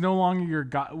Christ is no longer your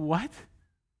God, what?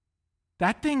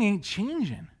 That thing ain't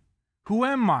changing. Who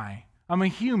am I? I'm a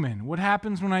human. What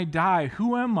happens when I die?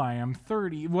 Who am I? I'm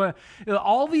 30.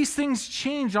 All these things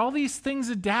change. All these things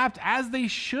adapt as they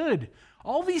should.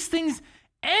 All these things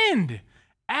end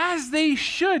as they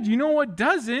should. You know what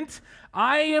doesn't?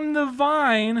 I am the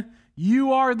vine.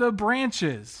 You are the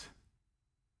branches.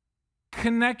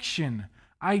 Connection,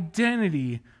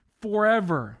 identity,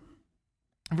 forever.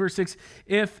 Verse 6,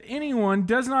 if anyone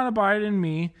does not abide in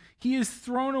me, he is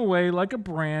thrown away like a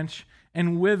branch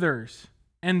and withers,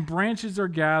 and branches are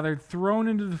gathered, thrown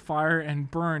into the fire, and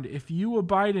burned. If you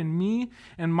abide in me,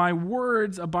 and my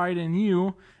words abide in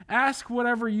you, ask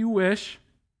whatever you wish,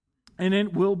 and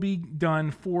it will be done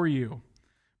for you.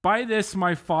 By this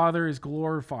my Father is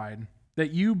glorified,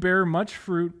 that you bear much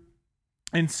fruit,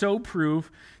 and so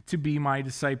prove to be my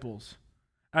disciples.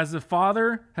 As the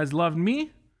Father has loved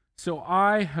me, so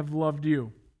I have loved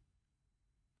you.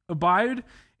 Abide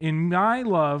in my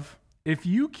love. If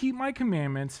you keep my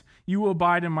commandments, you will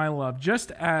abide in my love, just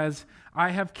as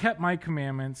I have kept my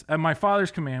commandments, my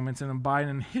Father's commandments, and abide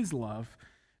in his love.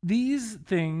 These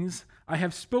things I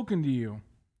have spoken to you,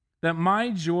 that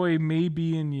my joy may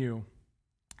be in you,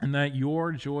 and that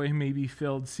your joy may be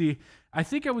filled. See, I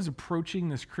think I was approaching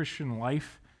this Christian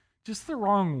life just the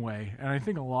wrong way, and I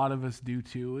think a lot of us do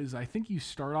too, is I think you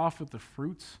start off with the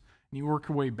fruits, and you work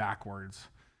your way backwards.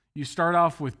 You start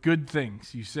off with good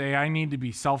things. You say, I need to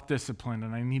be self-disciplined,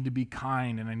 and I need to be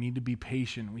kind, and I need to be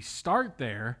patient. We start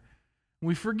there, and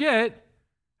we forget,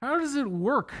 how does it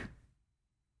work?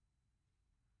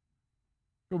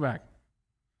 Go back.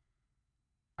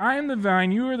 I am the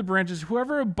vine, you are the branches.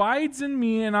 Whoever abides in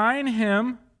me, and I in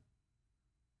him,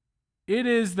 it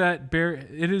is that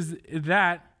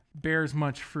bears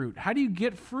much fruit. How do you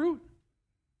get fruit?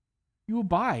 You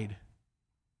abide.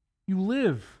 You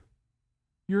live.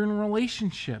 You're in a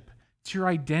relationship. It's your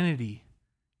identity.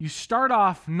 You start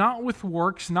off not with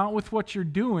works, not with what you're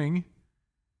doing. You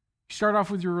start off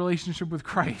with your relationship with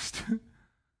Christ.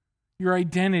 Your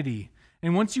identity.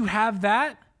 And once you have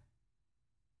that,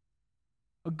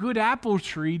 a good apple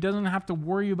tree doesn't have to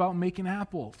worry about making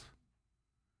apples.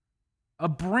 A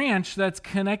branch that's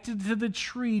connected to the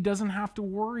tree doesn't have to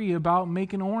worry about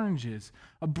making oranges.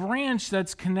 A branch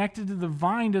that's connected to the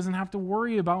vine doesn't have to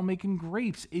worry about making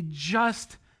grapes. It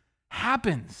just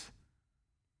happens.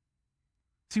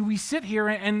 See, we sit here,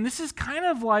 and this is kind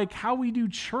of like how we do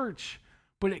church,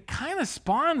 but it kind of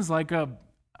spawns like a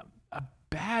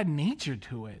bad nature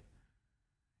to it.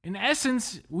 In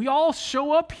essence, we all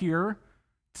show up here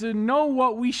to know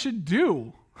what we should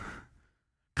do.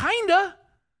 Kinda.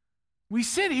 We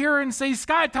sit here and say,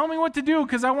 Scott, tell me what to do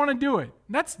because I want to do it.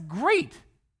 That's great.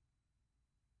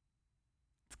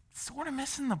 sort of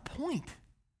missing the point.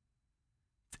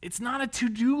 It's not a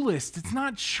to-do list. It's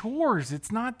not chores.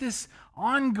 It's not this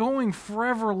ongoing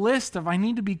forever list of I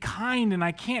need to be kind and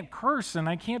I can't curse and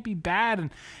I can't be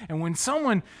bad. And when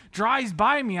someone drives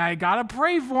by me, I got to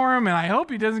pray for him and I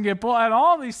hope he doesn't get pulled at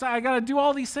all these. I got to do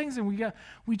all these things. And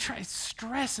we try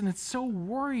stress and it's so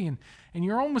worrying. And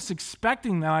you're almost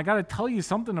expecting that I got to tell you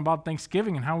something about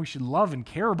Thanksgiving and how we should love and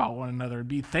care about one another and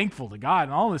be thankful to God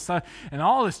and all this stuff and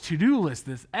all this to-do list,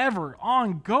 this ever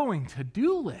ongoing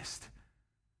to-do list.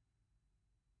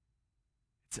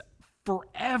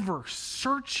 Forever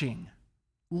searching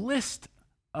list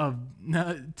of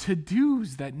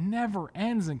to-dos that never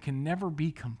ends and can never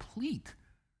be complete.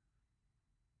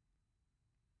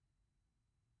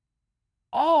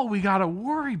 All we got to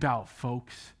worry about,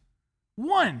 folks,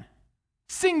 one,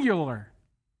 singular,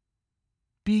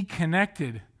 be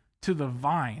connected to the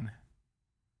vine.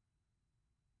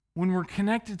 When we're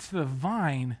connected to the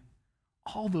vine,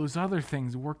 all those other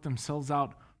things work themselves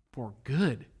out for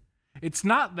good. It's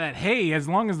not that, hey, as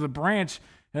long as the branch,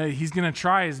 he's going to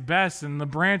try his best and the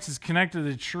branch is connected to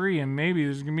the tree and maybe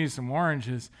there's going to be some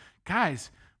oranges.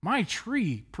 Guys, my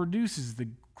tree produces the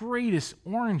greatest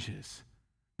oranges.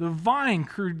 The vine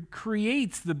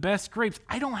creates the best grapes.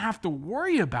 I don't have to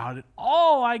worry about it.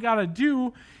 All I got to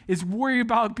do is worry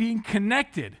about being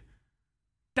connected.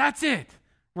 That's it,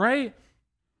 right?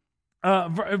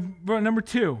 Number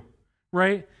two,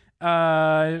 right?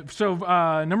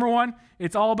 Number one,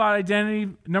 it's all about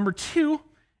identity. Number two,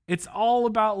 it's all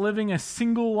about living a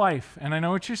single life. And I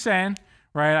know what you're saying,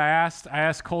 right? I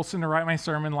asked Colson to write my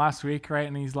sermon last week, right?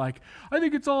 And he's like, I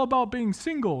think it's all about being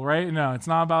single, right? No, it's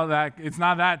not about that. It's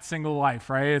not that single life,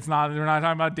 right? We're not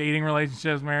talking about dating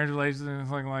relationships, marriage relationships,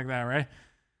 something like that, right?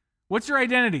 What's your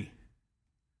identity?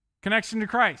 Connection to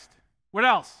Christ. What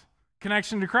else?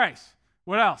 Connection to Christ.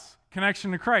 What else?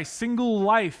 Connection to Christ. Single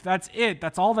life. That's it.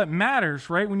 That's all that matters,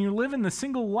 right? When you live in the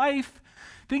single life,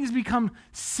 things become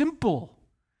simple,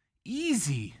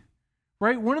 easy,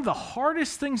 right? One of the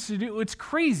hardest things to do, it's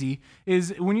crazy,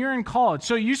 is when you're in college.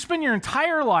 So you spend your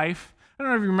entire life, I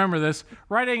don't know if you remember this,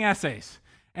 writing essays.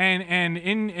 And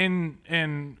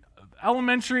in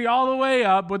elementary all the way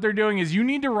up, what they're doing is you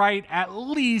need to write at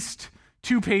least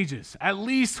 2 pages, at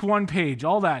least 1 page,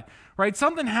 all that, right?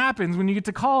 Something happens when you get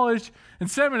to college and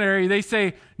seminary, they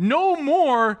say no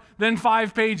more than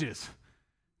 5 pages.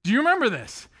 Do you remember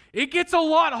this? It gets a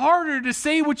lot harder to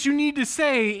say what you need to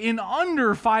say in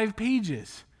under 5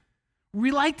 pages.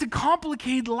 We like to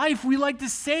complicate life. We like to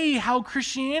say how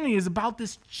Christianity is about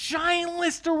this giant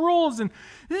list of rules. And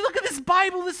look at this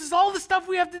Bible. This is all the stuff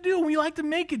we have to do. And we like to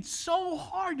make it so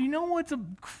hard. You know what's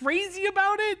crazy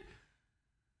about it?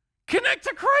 Connect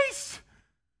to Christ.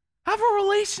 Have a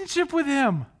relationship with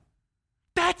him.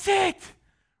 That's it,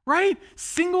 right?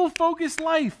 Single focused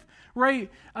life,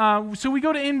 right? So we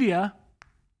go to India,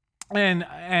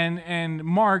 and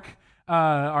Mark,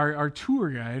 our tour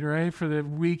guide, right, for the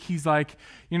week, he's like,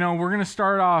 we're going to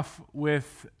start off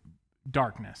with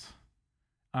darkness.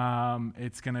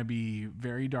 It's going to be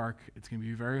very dark. It's going to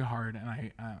be very hard, and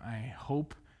I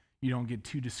hope you don't get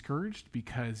too discouraged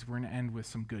because we're going to end with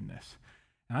some goodness.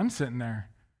 And I'm sitting there,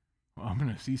 well, I'm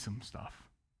going to see some stuff.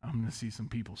 I'm going to see some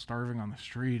people starving on the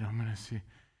street. I'm going to see.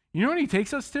 You know what he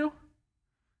takes us to?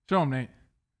 Show him, Nate.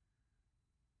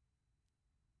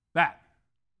 That.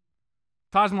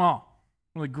 Taj Mahal.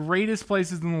 One of the greatest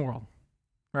places in the world,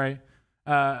 right?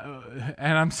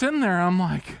 And I'm sitting there, I'm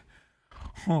like,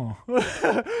 oh.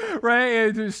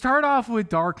 Right? To start off with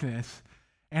darkness.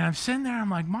 And I'm sitting there, I'm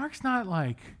like, Mark's not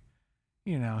like,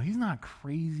 he's not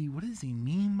crazy. What does he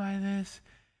mean by this?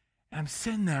 And I'm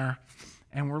sitting there,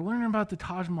 and we're learning about the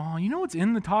Taj Mahal. You know what's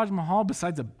in the Taj Mahal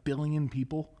besides 1 billion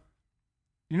people?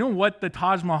 You know what the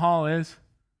Taj Mahal is?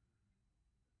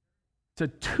 It's a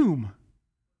tomb.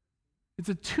 It's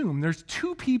a tomb. There's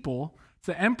 2 people. It's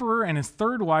the emperor and his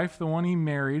 3rd wife, the one he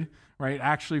married, right,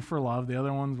 actually for love. The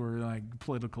other ones were like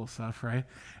political stuff, right?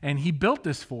 And he built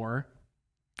this for her,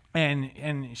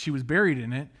 and she was buried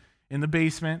in it, in the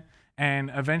basement,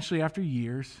 and eventually after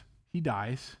years, he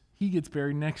dies. He gets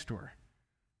buried next to her.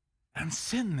 I'm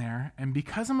sitting there, and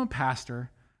because I'm a pastor,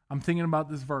 I'm thinking about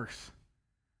this verse.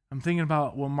 I'm thinking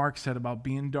about what Mark said about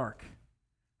being dark.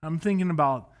 I'm thinking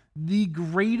about the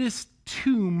greatest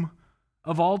tomb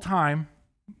of all time,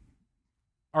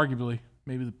 arguably,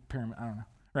 maybe the pyramid, I don't know,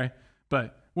 right?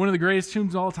 But one of the greatest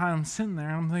tombs of all time, I'm sitting there,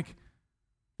 and I'm like,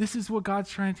 this is what God's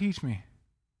trying to teach me.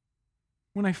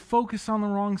 When I focus on the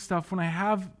wrong stuff, when I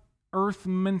have earth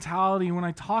mentality, when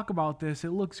I talk about this,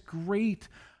 it looks great,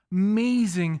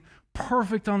 amazing,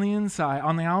 perfect on the inside.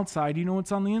 On the outside, you know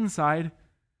what's on the inside?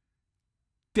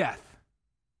 Death.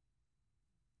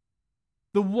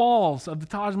 The walls of the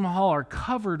Taj Mahal are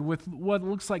covered with what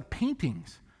looks like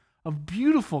paintings of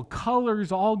beautiful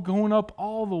colors all going up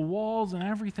all the walls and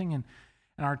everything. And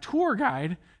our tour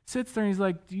guide sits there and he's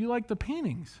like, do you like the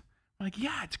paintings? I'm like,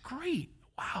 yeah, it's great.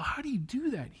 Wow, how do you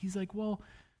do that? He's like, well,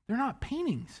 they're not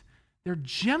paintings. They're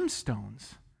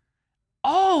gemstones.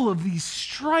 All of these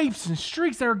stripes and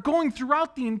streaks that are going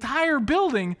throughout the entire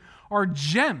building are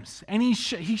gems. And he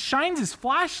shines his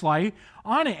flashlight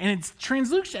on it, and it's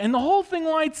translucent, and the whole thing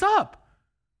lights up.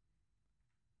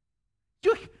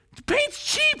 The paint's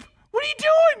cheap. What are you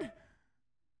doing?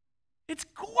 It's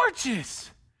gorgeous.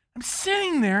 I'm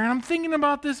sitting there, and I'm thinking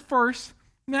about this verse.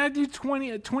 Matthew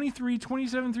 23,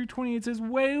 27 through 28 says,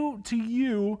 woe to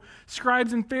you,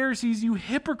 scribes and Pharisees, you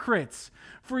hypocrites,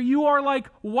 for you are like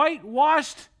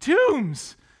whitewashed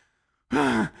tombs,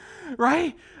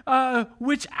 right?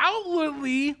 Which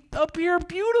outwardly appear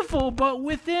beautiful, but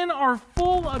within are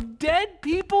full of dead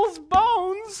people's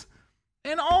bones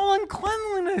and all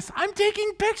uncleanliness. I'm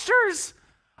taking pictures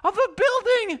of a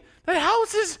building that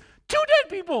houses 2 dead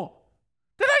people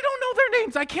that I don't know their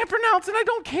names, I can't pronounce, and I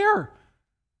don't care.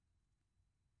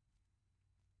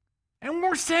 And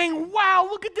we're saying, wow,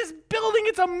 look at this building.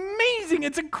 It's amazing.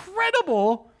 It's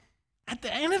incredible. At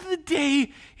the end of the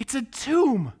day, it's a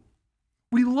tomb.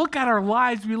 We look at our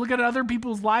lives, we look at other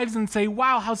people's lives and say,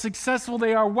 wow, how successful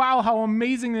they are. Wow, how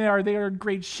amazing they are. They are in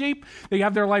great shape. They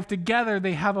have their life together.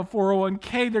 They have a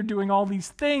 401k. They're doing all these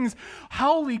things.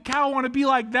 Holy cow, I want to be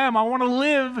like them. I want to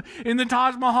live in the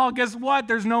Taj Mahal. Guess what?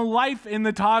 There's no life in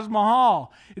the Taj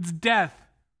Mahal. It's death.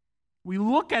 We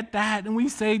look at that and we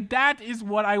say, that is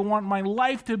what I want my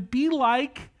life to be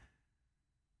like.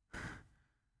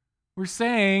 We're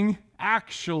saying,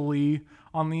 actually,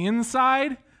 on the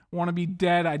inside, I want to be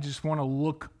dead. I just want to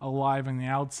look alive on the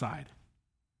outside.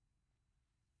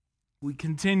 We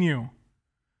continue.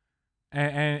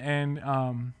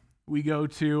 And we go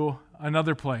to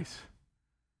another place.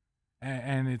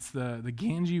 And it's the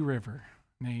Ganges River.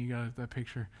 There you go, that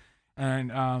picture.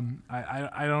 And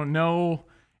I don't know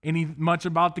much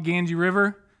about the Ganges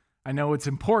River. I know it's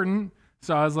important.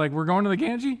 So I was like, we're going to the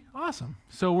Ganges? Awesome.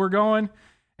 So we're going,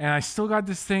 and I still got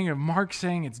this thing of Mark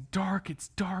saying it's dark, it's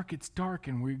dark, it's dark,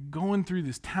 and we're going through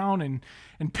this town,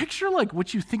 and picture like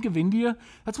what you think of India.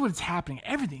 That's what it's happening.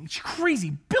 Everything, it's crazy,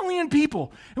 1 billion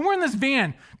people, and we're in this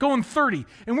van going 30,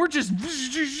 and we're just,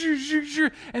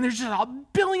 and there's just 1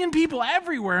 billion people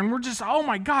everywhere, and we're just, oh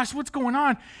my gosh, what's going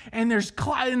on? And there's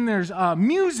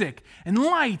music and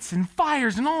lights and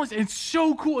fires and all this. And it's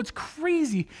so cool. It's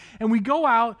crazy. And we go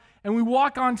out and we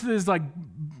walk onto this like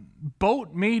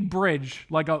boat-made bridge,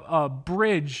 like a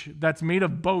bridge that's made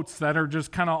of boats that are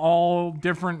just kind of all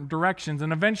different directions.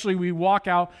 And eventually we walk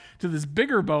out to this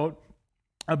bigger boat,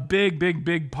 a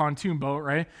big pontoon boat,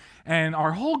 right? And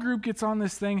our whole group gets on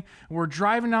this thing, and we're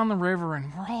driving down the river,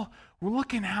 and we're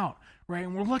looking out, right?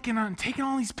 And we're looking out and taking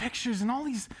all these pictures and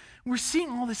we're seeing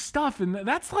all this stuff. And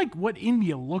that's like what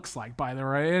India looks like, by the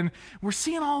way. And we're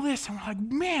seeing all this, and we're like,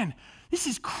 man, this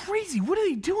is crazy. What are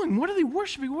they doing? What are they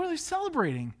worshiping? What are they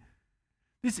celebrating?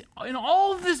 In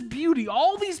all of this beauty,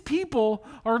 all these people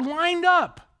are lined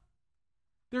up.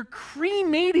 They're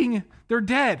cremating their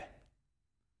dead.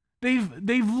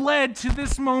 They've led to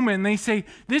this moment, and they say,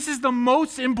 this is the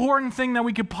most important thing that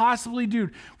we could possibly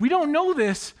do. We don't know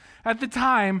this at the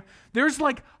time. There's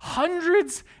like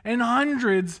hundreds and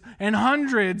hundreds and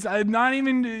hundreds, not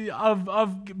even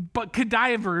but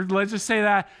cadavers, let's just say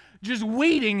that, just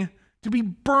waiting to be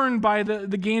burned by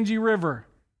the Ganges River.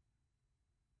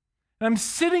 And I'm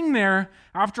sitting there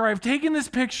after I've taken this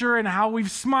picture and how we've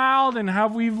smiled and how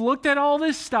we've looked at all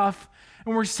this stuff,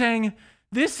 and we're saying,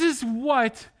 this is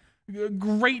what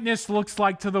greatness looks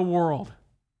like to the world.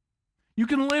 You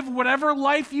can live whatever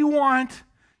life you want.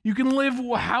 You can live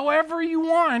however you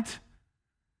want.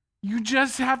 You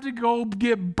just have to go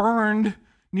get burned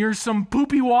near some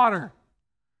poopy water.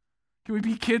 Can we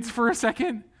be kids for a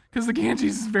second? Because the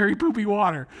Ganges is very poopy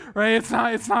water, right? It's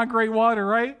not great water,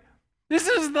 right? This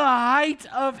is the height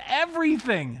of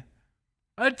everything.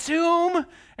 A tomb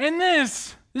and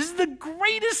this. This is the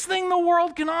greatest thing the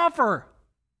world can offer.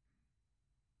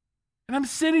 And I'm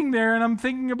sitting there and I'm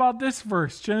thinking about this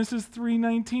verse, Genesis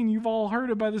 3:19. You've all heard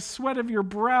it. By the sweat of your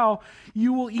brow,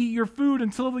 you will eat your food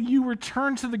until you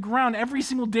return to the ground. Every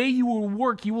single day you will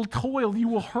work, you will toil, you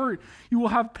will hurt, you will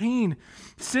have pain.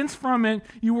 Since from it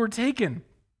you were taken.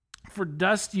 For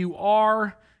dust you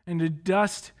are, and to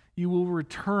dust you will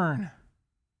return.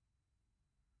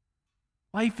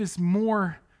 Life is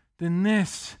more than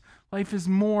this. Life is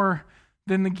more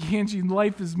than the Ganges.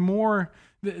 Life is more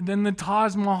than the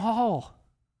Taj Mahal.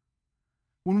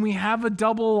 When we have a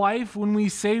double life, when we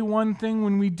say one thing,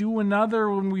 when we do another,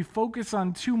 when we focus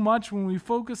on too much, when we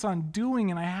focus on doing,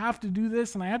 and I have to do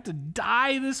this, and I have to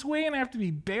die this way, and I have to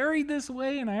be buried this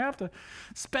way, and I have to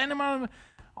spend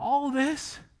all of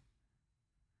this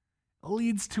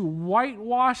leads to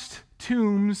whitewashed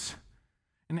tombs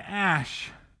and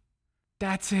ash.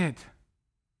 That's it.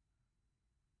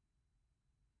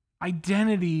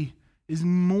 Identity is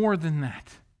more than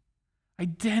that.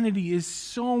 Identity is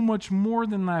so much more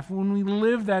than that. When we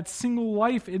live that single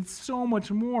life, it's so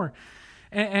much more.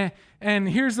 And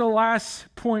here's the last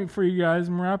point for you guys.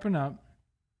 I'm wrapping up.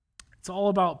 It's all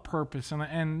about purpose.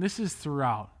 And this is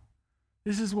throughout.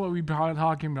 This is what we've been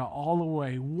talking about all the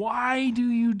way. Why do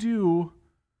you do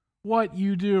what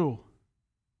you do?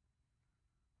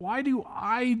 Why do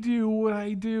I do what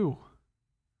I do?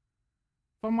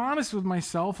 If I'm honest with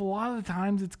myself, a lot of the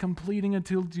times it's completing a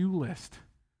to-do list.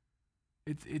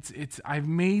 I've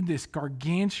made this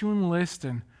gargantuan list,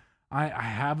 and I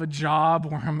have a job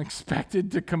where I'm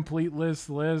expected to complete this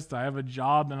list. I have a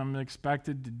job and I'm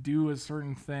expected to do a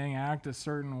certain thing, act a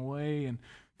certain way, and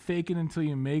fake it until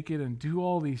you make it, and do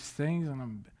all these things. And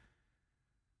you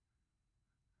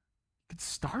could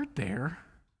start there.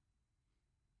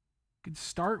 You could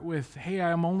start with, hey,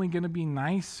 I'm only going to be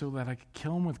nice so that I could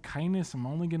kill him with kindness. I'm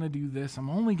only going to do this. I'm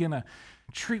only going to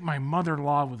treat my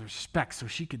mother-in-law with respect so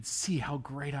she could see how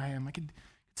great I am. I could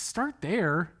start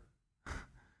there. You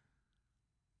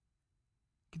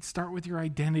could start with your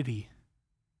identity,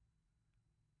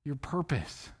 your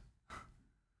purpose.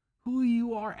 Who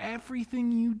you are,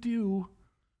 everything you do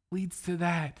leads to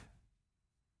that.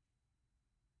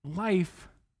 Life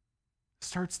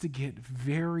starts to get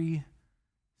very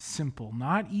simple.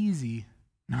 Not easy,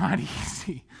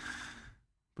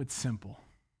 but simple.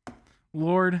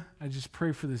 Lord, I just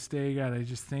pray for this day, God. I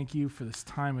just thank you for this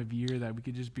time of year that we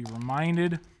could just be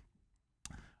reminded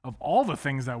of all the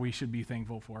things that we should be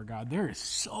thankful for, God. There is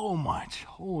so much.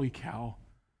 Holy cow.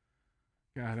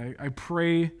 God, I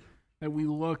pray that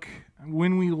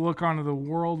when we look onto the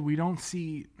world, we're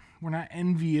not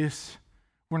envious,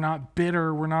 we're not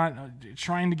bitter, we're not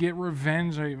trying to get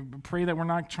revenge. I pray that we're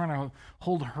not trying to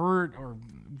hold hurt or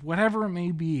whatever it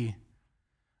may be.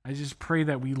 I just pray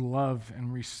that we love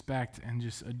and respect and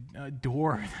just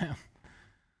adore them.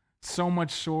 So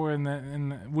much so,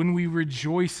 and when we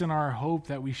rejoice in our hope,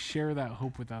 that we share that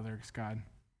hope with others, God.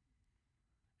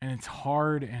 And it's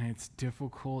hard and it's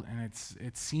difficult and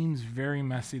it seems very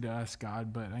messy to us,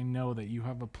 God, but I know that you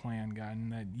have a plan, God,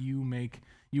 and that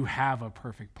you have a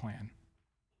perfect plan.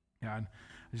 God,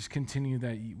 I just continue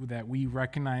that we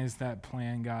recognize that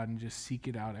plan, God, and just seek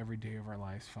it out every day of our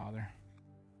lives, Father.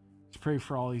 Just pray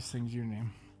for all these things in your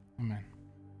name. Amen.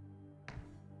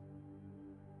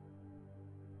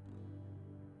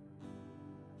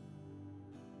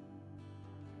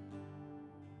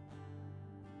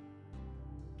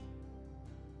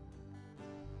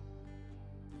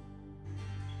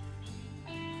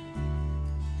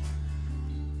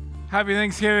 Happy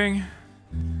Thanksgiving.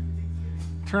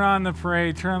 Turn on the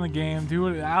parade, turn on the game,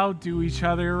 outdo each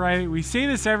other, right? We say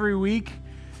this every week,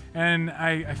 and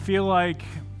I feel like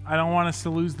I don't want us to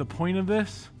lose the point of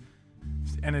this.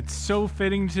 And it's so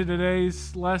fitting to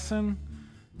today's lesson.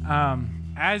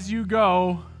 As you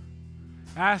go,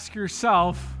 ask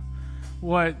yourself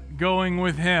what going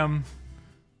with him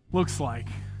looks like.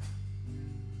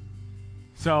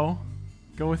 So,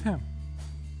 go with him.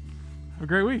 Have a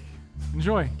great week.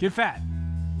 Enjoy. Get fat.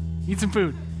 Eat some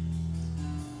food.